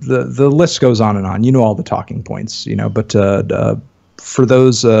 The list goes on and on. All the talking points. But for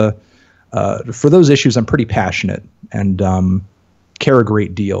those issues, I'm pretty passionate and care a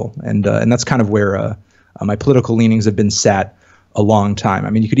great deal, and that's kind of where my political leanings have been sat a long time. I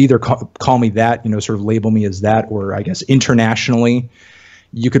mean, you could either call me that, sort of label me as that, or I guess internationally,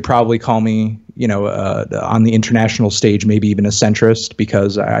 you could probably call me, on the international stage, maybe even a centrist,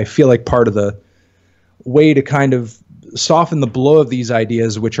 because I feel like part of the way to kind of soften the blow of these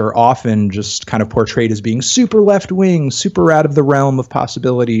ideas, which are often just kind of portrayed as being super left-wing, super out of the realm of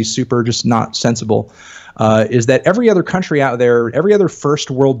possibility, super just not sensible, is that every other country out there, every other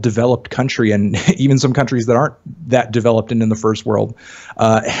first world developed country, and even some countries that aren't that developed and in the first world,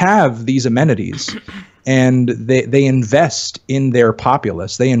 have these amenities. And they invest in their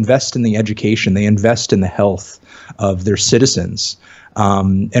populace. They invest in the education. They invest in the health of their citizens.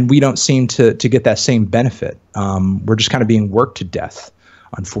 And we don't seem to get that same benefit. We're just kind of being worked to death,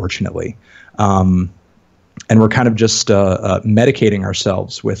 unfortunately. And we're kind of just medicating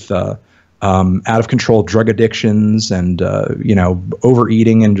ourselves with out of control drug addictions and,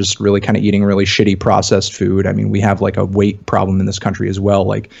 overeating and just really kind of eating really shitty processed food. I mean, we have like a weight problem in this country as well.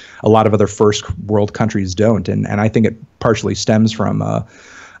 Like a lot of other first world countries don't. And I think it partially stems from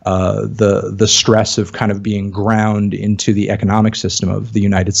the stress of kind of being ground into the economic system of the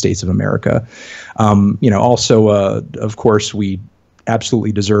United States of America. Also, of course, we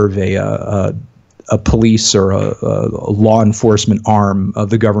absolutely deserve a police or a law enforcement arm of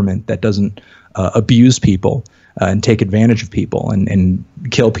the government that doesn't abuse people and take advantage of people and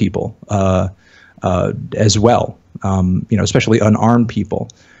kill people as well, especially unarmed people.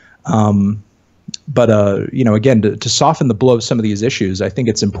 But again, to soften the blow of some of these issues, I think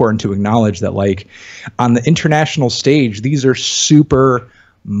it's important to acknowledge that, like, on the international stage, these are super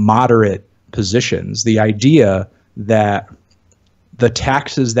moderate positions. The idea that the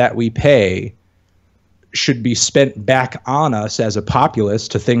taxes that we pay should be spent back on us as a populace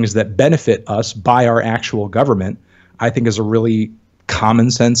to things that benefit us by our actual government, I think is a really common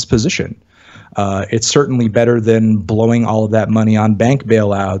sense position. It's certainly better than blowing all of that money on bank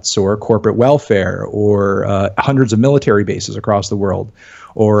bailouts or corporate welfare or hundreds of military bases across the world,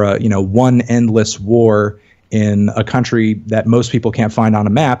 or one endless war in a country that most people can't find on a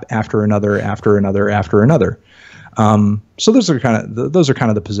map after another, after another, after another. So those are kind of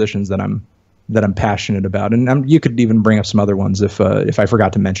the positions that I'm passionate about, and you could even bring up some other ones if I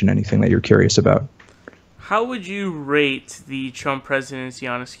forgot to mention anything that you're curious about. How would you rate the Trump presidency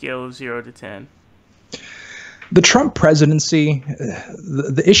on a scale of 0 to 10? The Trump presidency,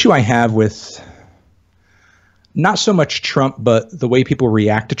 the issue I have with not so much Trump, but the way people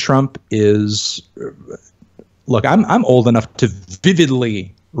react to Trump is, look, I'm old enough to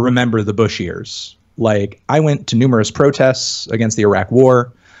vividly remember the Bush years. Like, I went to numerous protests against the Iraq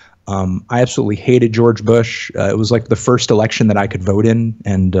War. I absolutely hated George Bush. It was like the first election that I could vote in,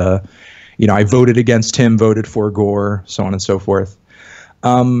 and I voted against him, voted for Gore, so on and so forth.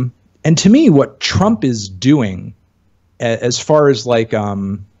 And to me, what Trump is doing, as far as like,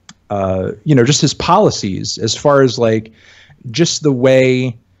 just his policies, as far as like just the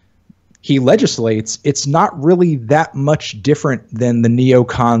way he legislates, it's not really that much different than the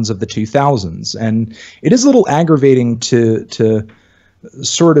neocons of the 2000s. And it is a little aggravating to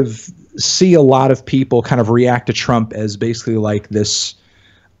sort of see a lot of people kind of react to Trump as basically like this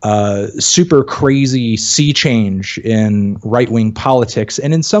super crazy sea change in right-wing politics.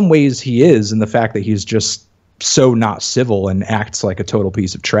 And in some ways he is, in the fact that he's just so not civil and acts like a total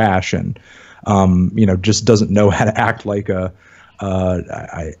piece of trash, and just doesn't know how to act like a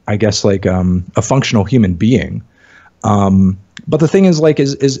functional human being. But the thing is, like,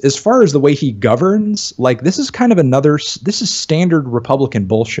 is as far as the way he governs, like, this is kind of this is standard Republican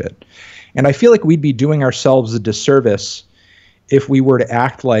bullshit. And I feel like we'd be doing ourselves a disservice if we were to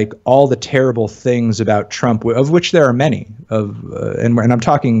act like all the terrible things about Trump, of which there are many, and I'm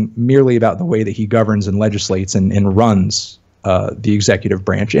talking merely about the way that he governs and legislates and runs the executive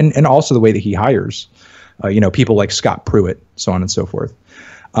branch, and also the way that he hires, people like Scott Pruitt, so on and so forth.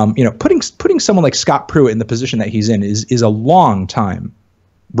 Putting someone like Scott Pruitt in the position that he's in is a long time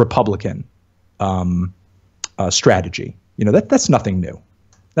Republican strategy. That's nothing new.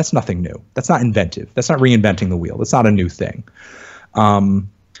 That's nothing new. That's not inventive. That's not reinventing the wheel. That's not a new thing.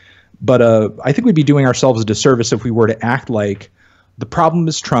 But I think we'd be doing ourselves a disservice if we were to act like the problem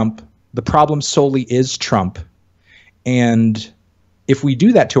is Trump. The problem solely is Trump. And if we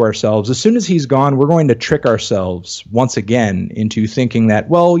do that to ourselves, as soon as he's gone, we're going to trick ourselves once again into thinking that,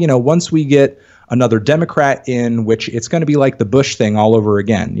 well, once we get another Democrat in, which it's going to be like the Bush thing all over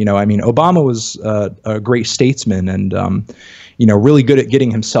again. Obama was a great statesman and, really good at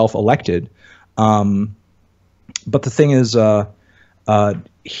getting himself elected. But the thing is,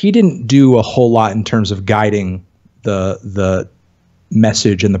 he didn't do a whole lot in terms of guiding the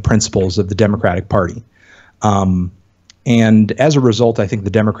message and the principles of the Democratic Party. And as a result, I think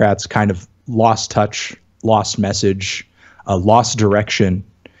the Democrats kind of lost touch, lost message, lost direction.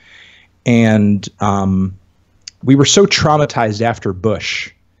 And we were so traumatized after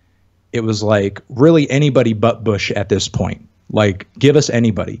Bush it was like really anybody but Bush at this point. Like, give us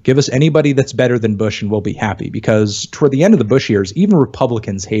anybody that's better than Bush and we'll be happy, because toward the end of the Bush years, even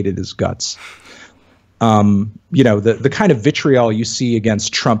Republicans hated his guts. The kind of vitriol you see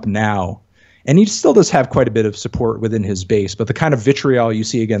against Trump now, and he still does have quite a bit of support within his base, but the kind of vitriol you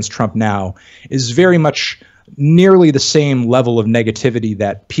see against Trump now is very much nearly the same level of negativity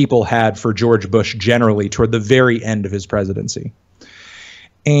that people had for George Bush generally toward the very end of his presidency.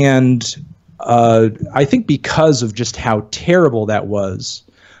 And I think because of just how terrible that was,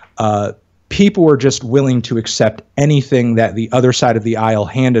 people were just willing to accept anything that the other side of the aisle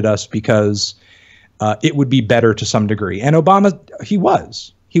handed us because it would be better to some degree. And Obama, he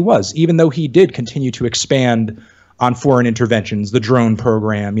was, even though he did continue to expand on foreign interventions, the drone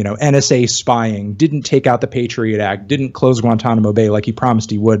program, NSA spying, didn't take out the Patriot Act, didn't close Guantanamo Bay like he promised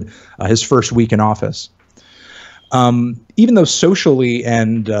he would his first week in office. Even though socially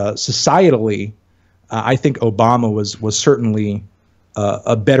and societally, I think Obama was certainly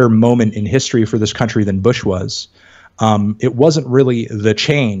a better moment in history for this country than Bush was. It wasn't really the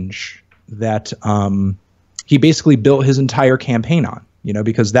change that he basically built his entire campaign on,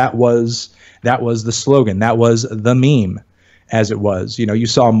 because that was the slogan, that was the meme, as it was. You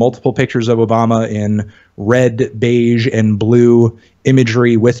saw multiple pictures of Obama in red, beige, and blue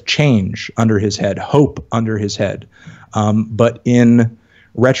imagery with change under his head, hope under his head. But in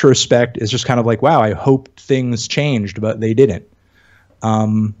retrospect, it's just kind of like, wow, I hoped things changed, but they didn't.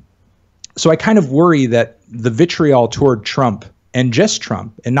 So I kind of worry that the vitriol toward Trump, and just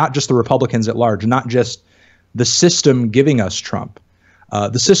Trump, and not just the Republicans at large, not just the system giving us Trump,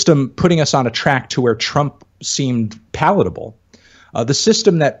 the system putting us on a track to where Trump seemed palatable, the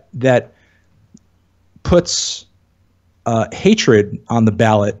system that puts hatred on the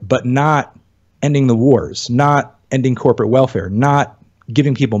ballot, but not ending the wars, not ending corporate welfare, not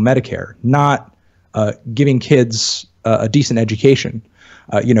giving people Medicare, not giving kids a decent education.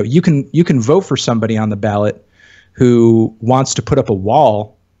 You can vote for somebody on the ballot who wants to put up a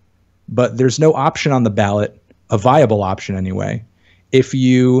wall, but there's no option on the ballot, a viable option anyway, if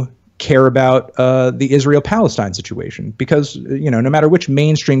you care about the Israel-Palestine situation, because no matter which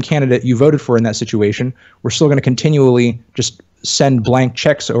mainstream candidate you voted for in that situation, we're still going to continually just send blank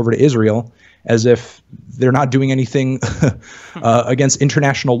checks over to Israel as if they're not doing anything against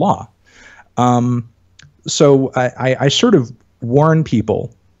international law. So I sort of warn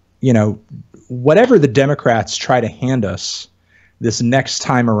people, whatever the Democrats try to hand us this next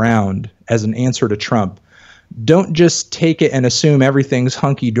time around as an answer to Trump, don't just take it and assume everything's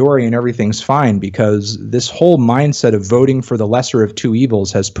hunky-dory and everything's fine, because this whole mindset of voting for the lesser of two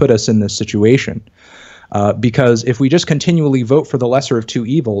evils has put us in this situation. Because if we just continually vote for the lesser of two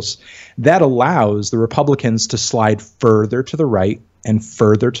evils, that allows the Republicans to slide further to the right and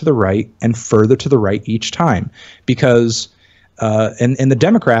further to the right and further to the right each time. Because and the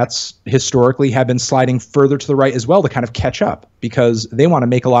Democrats historically have been sliding further to the right as well to kind of catch up, because they want to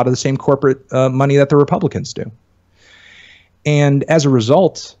make a lot of the same corporate money that the Republicans do. And as a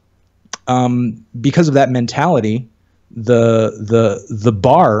result, because of that mentality, the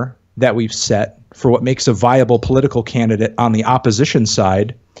bar that we've set for what makes a viable political candidate on the opposition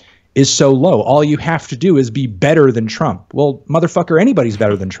side is so low. All you have to do is be better than Trump. Well, motherfucker, anybody's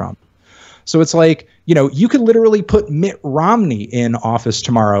better than Trump. So it's like, you could literally put Mitt Romney in office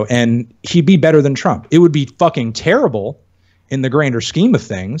tomorrow and he'd be better than Trump. It would be fucking terrible in the grander scheme of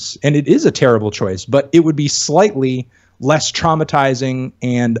things, and it is a terrible choice, but it would be slightly less traumatizing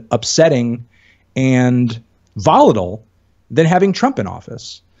and upsetting and volatile than having Trump in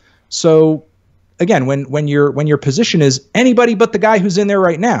office. So again, when your position is anybody but the guy who's in there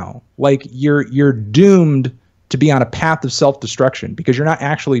right now, like you're doomed to be on a path of self-destruction, because you're not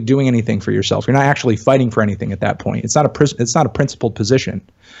actually doing anything for yourself. You're not actually fighting for anything at that point. It's not a principled position.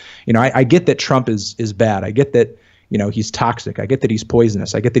 I get that Trump is bad. I get that he's toxic. I get that he's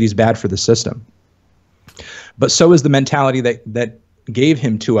poisonous. I get that he's bad for the system. But so is the mentality that gave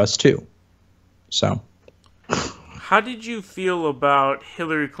him to us too. So, how did you feel about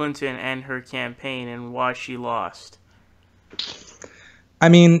Hillary Clinton and her campaign and why she lost? I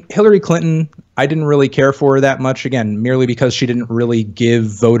mean, Hillary Clinton, I didn't really care for her that much, again, merely because she didn't really give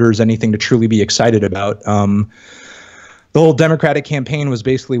voters anything to truly be excited about. The whole Democratic campaign was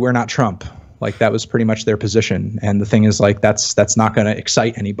basically, we're not Trump. Like, that was pretty much their position. And the thing is, like, that's not going to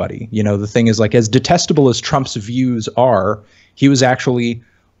excite anybody. The thing is, like, as detestable as Trump's views are, he was actually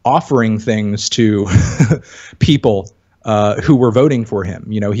offering things to people who were voting for him.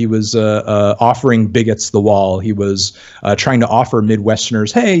 You know, he was offering bigots the wall. He was trying to offer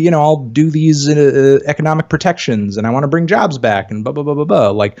Midwesterners, hey, you know, I'll do these economic protections and I want to bring jobs back and blah, blah, blah, blah, blah.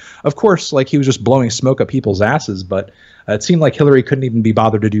 Like, of course, like he was just blowing smoke up people's asses. But it seemed like Hillary couldn't even be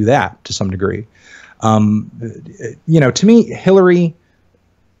bothered to do that to some degree. You know, to me, Hillary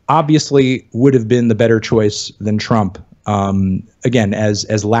obviously would have been the better choice than Trump. Again,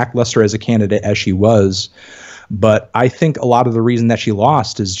 as lackluster as a candidate as she was. But I think a lot of the reason that she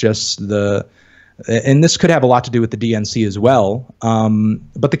lost is just and this could have a lot to do with the DNC as well.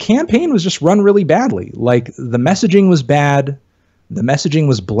 But the campaign was just run really badly. Like the messaging was bad. The messaging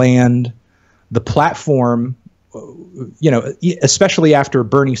was bland. The platform, you know, especially after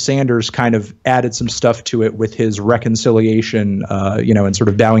Bernie Sanders kind of added some stuff to it with his reconciliation, you know, and sort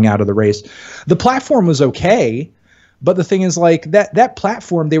of bowing out of the race. The platform was okay. But the thing is, like, that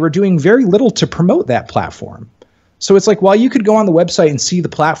platform, they were doing very little to promote that platform. So it's like, while you could go on the website and see the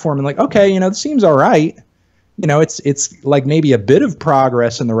platform and like, okay, you know, this seems all right. You know, it's like maybe a bit of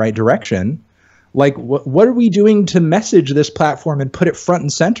progress in the right direction. Like, what are we doing to message this platform and put it front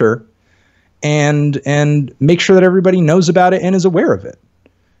and center and make sure that everybody knows about it and is aware of it?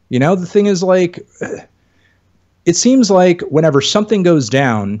 You know, the thing is, like, it seems like whenever something goes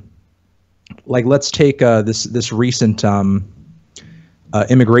down, like let's take this recent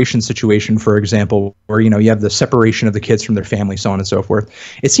immigration situation, for example, where, you know, you have the separation of the kids from their family, so on and so forth.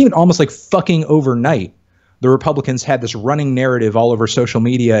 It seemed almost like fucking overnight, the Republicans had this running narrative all over social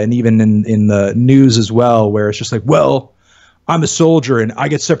media and even in the news as well, where it's just like, well, I'm a soldier and I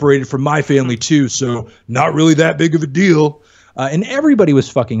get separated from my family too, so not really that big of a deal. And everybody was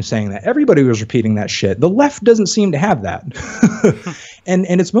fucking saying that. Everybody was repeating that shit. The left doesn't seem to have that. And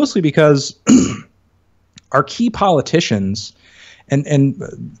it's mostly because our key politicians, and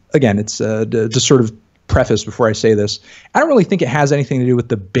again, it's to sort of preface before I say this, I don't really think it has anything to do with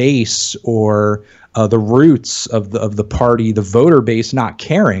the base or the roots of the party, the voter base not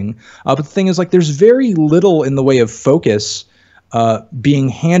caring. But the thing is, like, there's very little in the way of focus being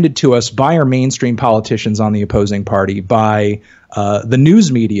handed to us by our mainstream politicians on the opposing party, by the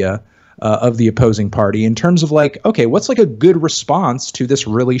news media of the opposing party, in terms of like, okay, what's like a good response to this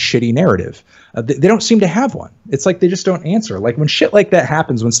really shitty narrative? They don't seem to have one. It's like they just don't answer. Like when shit like that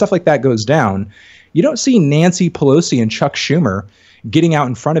happens, when stuff like that goes down, you don't see Nancy Pelosi and Chuck Schumer getting out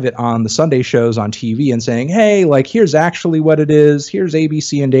in front of it on the Sunday shows on TV and saying, hey, like, here's actually what it is. Here's A, B,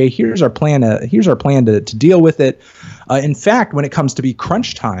 C, and D. Here's our plan to deal with it. In fact, when it comes to be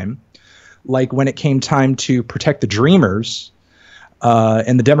crunch time, like when it came time to protect the Dreamers,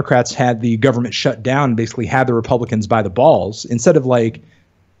 and the Democrats had the government shut down, basically had the Republicans by the balls, instead of like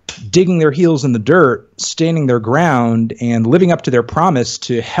digging their heels in the dirt, standing their ground, and living up to their promise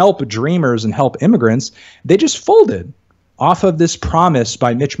to help Dreamers and help immigrants, they just folded off of this promise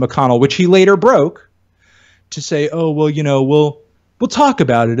by Mitch McConnell, which he later broke, to say, oh, well, you know, we'll talk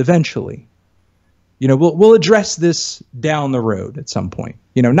about it eventually. You know, we'll address this down the road at some point.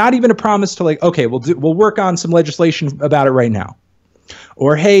 You know, not even a promise to like, okay, we'll work on some legislation about it right now.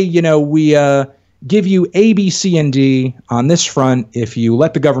 Or, hey, you know, we give you A, B, C, and D on this front if you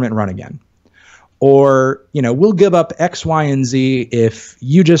let the government run again. Or, you know, we'll give up X, Y, and Z if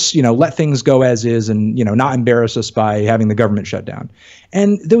you just, you know, let things go as is and, you know, not embarrass us by having the government shut down.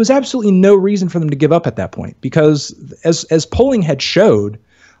 And there was absolutely no reason for them to give up at that point, because as polling had showed,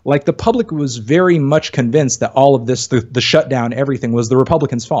 like the public was very much convinced that all of this, the shutdown, everything was the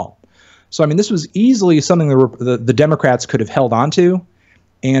Republicans' fault. So, I mean, this was easily something the Democrats could have held onto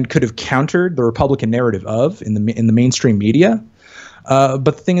and could have countered the Republican narrative of in the mainstream media. But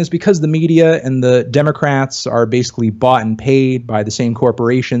the thing is, because the media and the Democrats are basically bought and paid by the same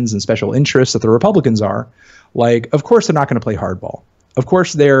corporations and special interests that the Republicans are, like, of course they're not going to play hardball. Of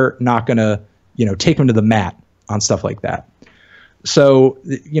course they're not going to, you know, take them to the mat on stuff like that. So,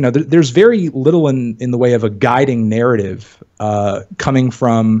 you know, there's very little in the way of a guiding narrative coming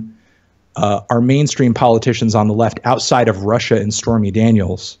from our mainstream politicians on the left outside of Russia and Stormy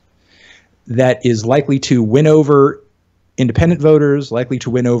Daniels that is likely to win over independent voters, likely to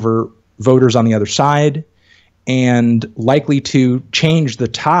win over voters on the other side, and likely to change the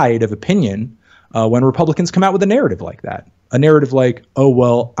tide of opinion when Republicans come out with a narrative like that. A narrative like, oh,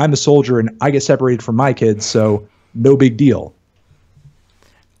 well, I'm a soldier and I get separated from my kids, so no big deal.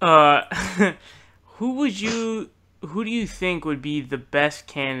 Who do you think would be the best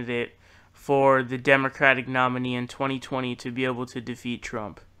candidate for the Democratic nominee in 2020 to be able to defeat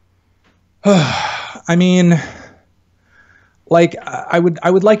Trump? I mean, like, I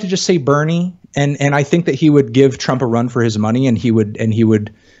would like to just say Bernie, and I think that he would give Trump a run for his money, and he would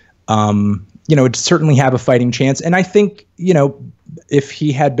would certainly have a fighting chance. And I think, if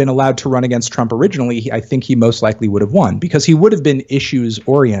he had been allowed to run against Trump originally, I think he most likely would have won because he would have been issues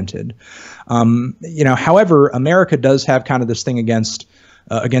oriented. However, America does have kind of this thing against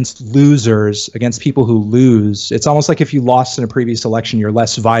losers, against people who lose. It's almost like if you lost in a previous election, you're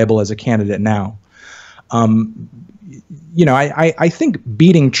less viable as a candidate now. I think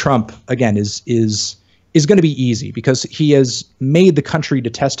beating Trump again is going to be easy because he has made the country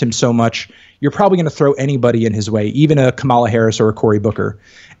detest him so much. You're probably going to throw anybody in his way, even a Kamala Harris or a Cory Booker.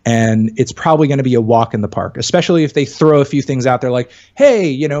 And it's probably going to be a walk in the park, especially if they throw a few things out there like,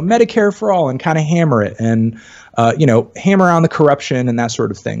 hey, Medicare for all and kind of hammer it and, hammer on the corruption and that sort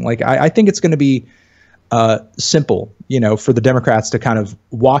of thing. Like, I think it's going to be simple, for the Democrats to kind of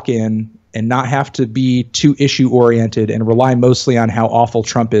walk in and not have to be too issue oriented and rely mostly on how awful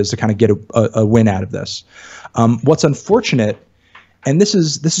Trump is to kind of get a win out of this. What's unfortunate, and this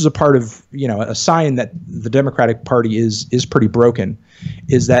is a part of, a sign that the Democratic Party is pretty broken,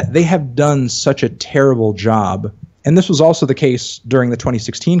 is that they have done such a terrible job. And this was also the case during the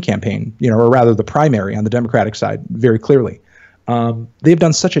 2016 campaign, or rather the primary on the Democratic side, very clearly. They've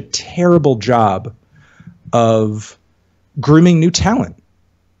done such a terrible job of grooming new talent.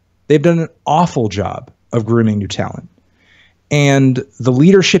 They've done an awful job of grooming new talent. And the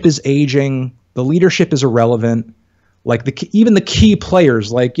leadership is aging. The leadership is irrelevant. Like even the key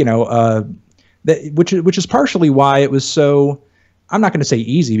players, which is partially why it was so, I'm not going to say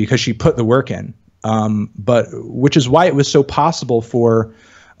easy because she put the work in, but which is why it was so possible for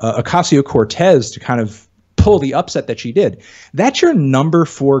Ocasio-Cortez to kind of pull the upset that she did. That's your number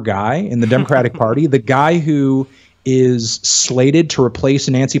 4 guy in the Democratic Party, the guy who is slated to replace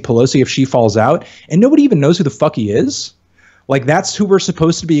Nancy Pelosi if she falls out, and nobody even knows who the fuck he is. Like, that's who we're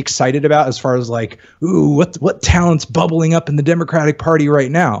supposed to be excited about as far as like, ooh, what talent's bubbling up in the Democratic Party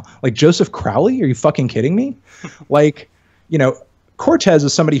right now? Like Joseph Crowley? Are you fucking kidding me? Like, Cortez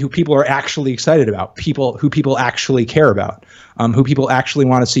is somebody who people are actually excited about, who people actually care about, who people actually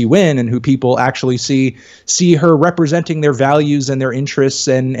want to see win, and who people actually see her representing their values and their interests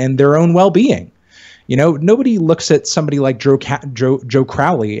and their own well-being. Nobody looks at somebody like Joe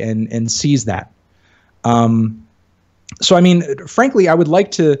Crowley and sees that. So, I mean, frankly, I would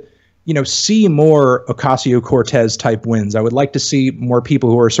like to, see more Ocasio-Cortez type wins. I would like to see more people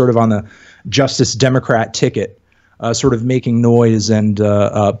who are sort of on the Justice Democrat ticket, sort of making noise and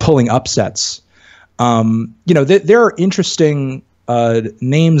pulling upsets. There are interesting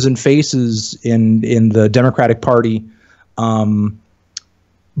names and faces in the Democratic Party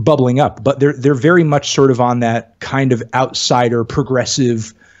bubbling up, but they're very much sort of on that kind of outsider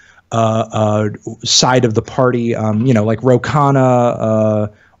progressive side of the party, like Ro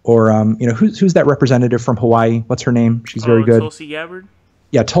Khanna, or who's that representative from Hawaii? What's her name? She's very good. Tulsi Gabbard.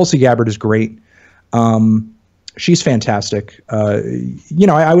 Yeah, Tulsi Gabbard is great. She's fantastic.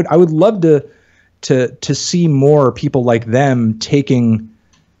 I would love to see more people like them taking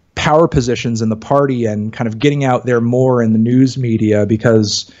power positions in the party and kind of getting out there more in the news media,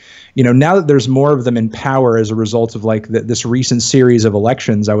 because now that there's more of them in power as a result of like this recent series of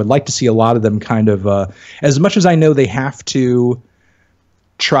elections, I would like to see a lot of them kind of, as much as I know they have to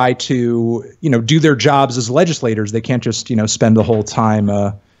try to, do their jobs as legislators, they can't just, spend the whole time,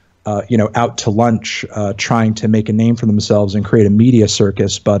 out to lunch, trying to make a name for themselves and create a media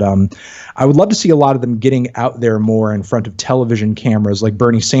circus. But I would love to see a lot of them getting out there more in front of television cameras like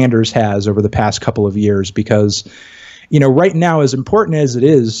Bernie Sanders has over the past couple of years, because right now, as important as it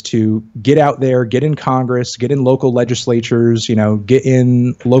is to get out there, get in Congress, get in local legislatures, get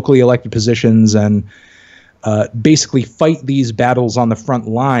in locally elected positions and basically fight these battles on the front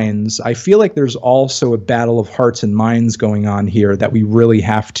lines, I feel like there's also a battle of hearts and minds going on here that we really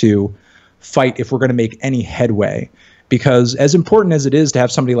have to fight if we're going to make any headway. Because as important as it is to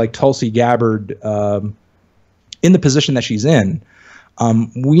have somebody like Tulsi Gabbard in the position that she's in,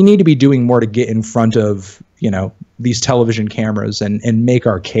 we need to be doing more to get in front of, these television cameras and make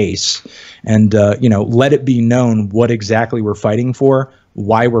our case and, let it be known what exactly we're fighting for,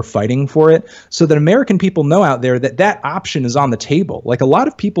 why we're fighting for it, so that American people know out there that option is on the table. Like, a lot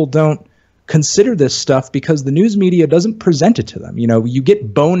of people don't consider this stuff because the news media doesn't present it to them. You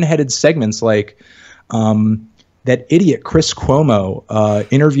get boneheaded segments like, that idiot Chris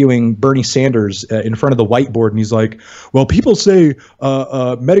Cuomo interviewing Bernie Sanders in front of the whiteboard, and he's like, well, people say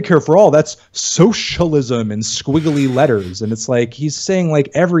Medicare for all, that's socialism in squiggly letters. And it's like he's saying like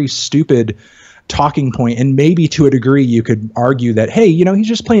every stupid talking point, and maybe to a degree you could argue that, hey, he's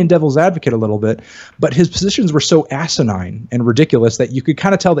just playing devil's advocate a little bit, but his positions were so asinine and ridiculous that you could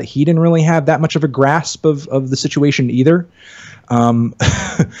kind of tell that he didn't really have that much of a grasp of the situation either.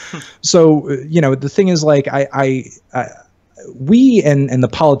 So the thing is, like, we and the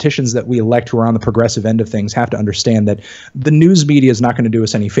politicians that we elect who are on the progressive end of things have to understand that the news media is not going to do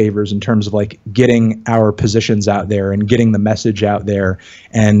us any favors in terms of like getting our positions out there and getting the message out there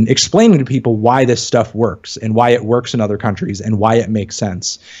and explaining to people why this stuff works and why it works in other countries and why it makes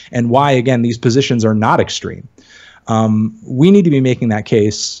sense and why, again, these positions are not extreme. We need to be making that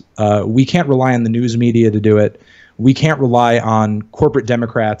case. We can't rely on the news media to do it. We can't rely on corporate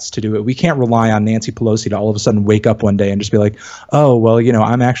Democrats to do it. We can't rely on Nancy Pelosi to all of a sudden wake up one day and just be like, oh, well,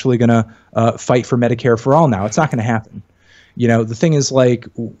 I'm actually going to fight for Medicare for all now. It's not going to happen. The thing is, like,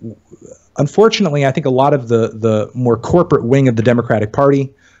 unfortunately, I think a lot of the more corporate wing of the Democratic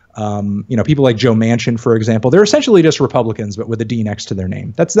Party, people like Joe Manchin, for example, they're essentially just Republicans, but with a D next to their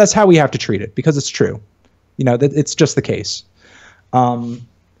name. That's how we have to treat it, because it's true. It's just the case.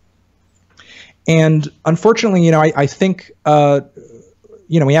 And unfortunately, I think,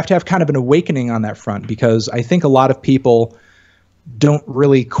 we have to have kind of an awakening on that front, because I think a lot of people don't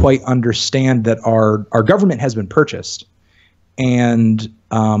really quite understand that our government has been purchased. And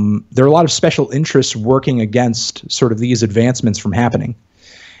there are a lot of special interests working against sort of these advancements from happening.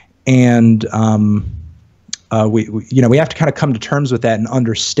 And we have to kind of come to terms with that and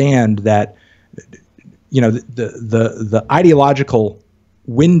understand that, the ideological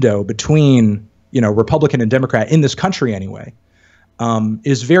window between Republican and Democrat in this country anyway,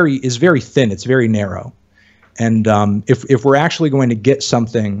 is very thin. It's very narrow. And if we're actually going to get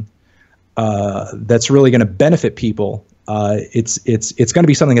something that's really going to benefit people, it's going to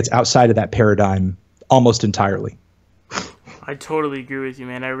be something that's outside of that paradigm almost entirely. I totally agree with you,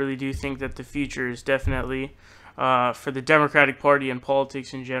 man. I really do think that the future is definitely, for the Democratic Party and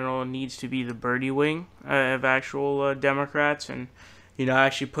politics in general, needs to be the Bernie wing of actual Democrats, and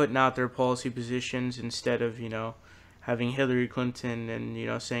actually putting out their policy positions instead of, having Hillary Clinton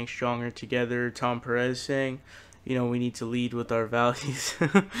and, saying stronger together, Tom Perez saying, we need to lead with our values.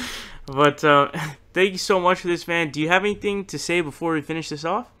 But thank you so much for this, man. Do you have anything to say before we finish this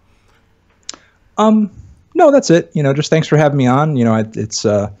off? No, that's it. Just thanks for having me on. It's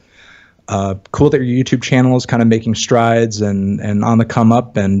cool that your YouTube channel is kind of making strides and on the come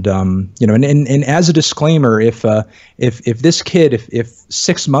up. And, and as a disclaimer, if this kid, if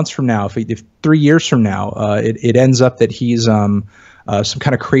 6 months from now, if 3 years from now, it ends up that he's some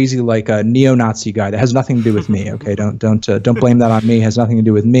kind of crazy, like a neo-Nazi guy, that has nothing to do with me. Okay. Don't blame that on me. It has nothing to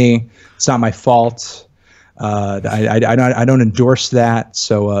do with me. It's not my fault. I don't endorse that.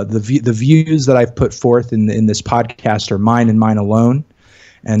 So, the views that I've put forth in this podcast are mine and mine alone.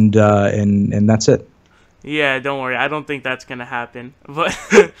 And that's it. Yeah, don't worry. I don't think that's gonna happen. But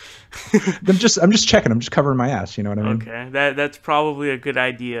I'm just checking. I'm just covering my ass. You know what I mean? Okay, that's probably a good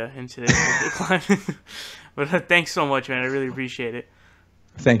idea in today's climate. But thanks so much, man. I really appreciate it.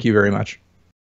 Thank you very much.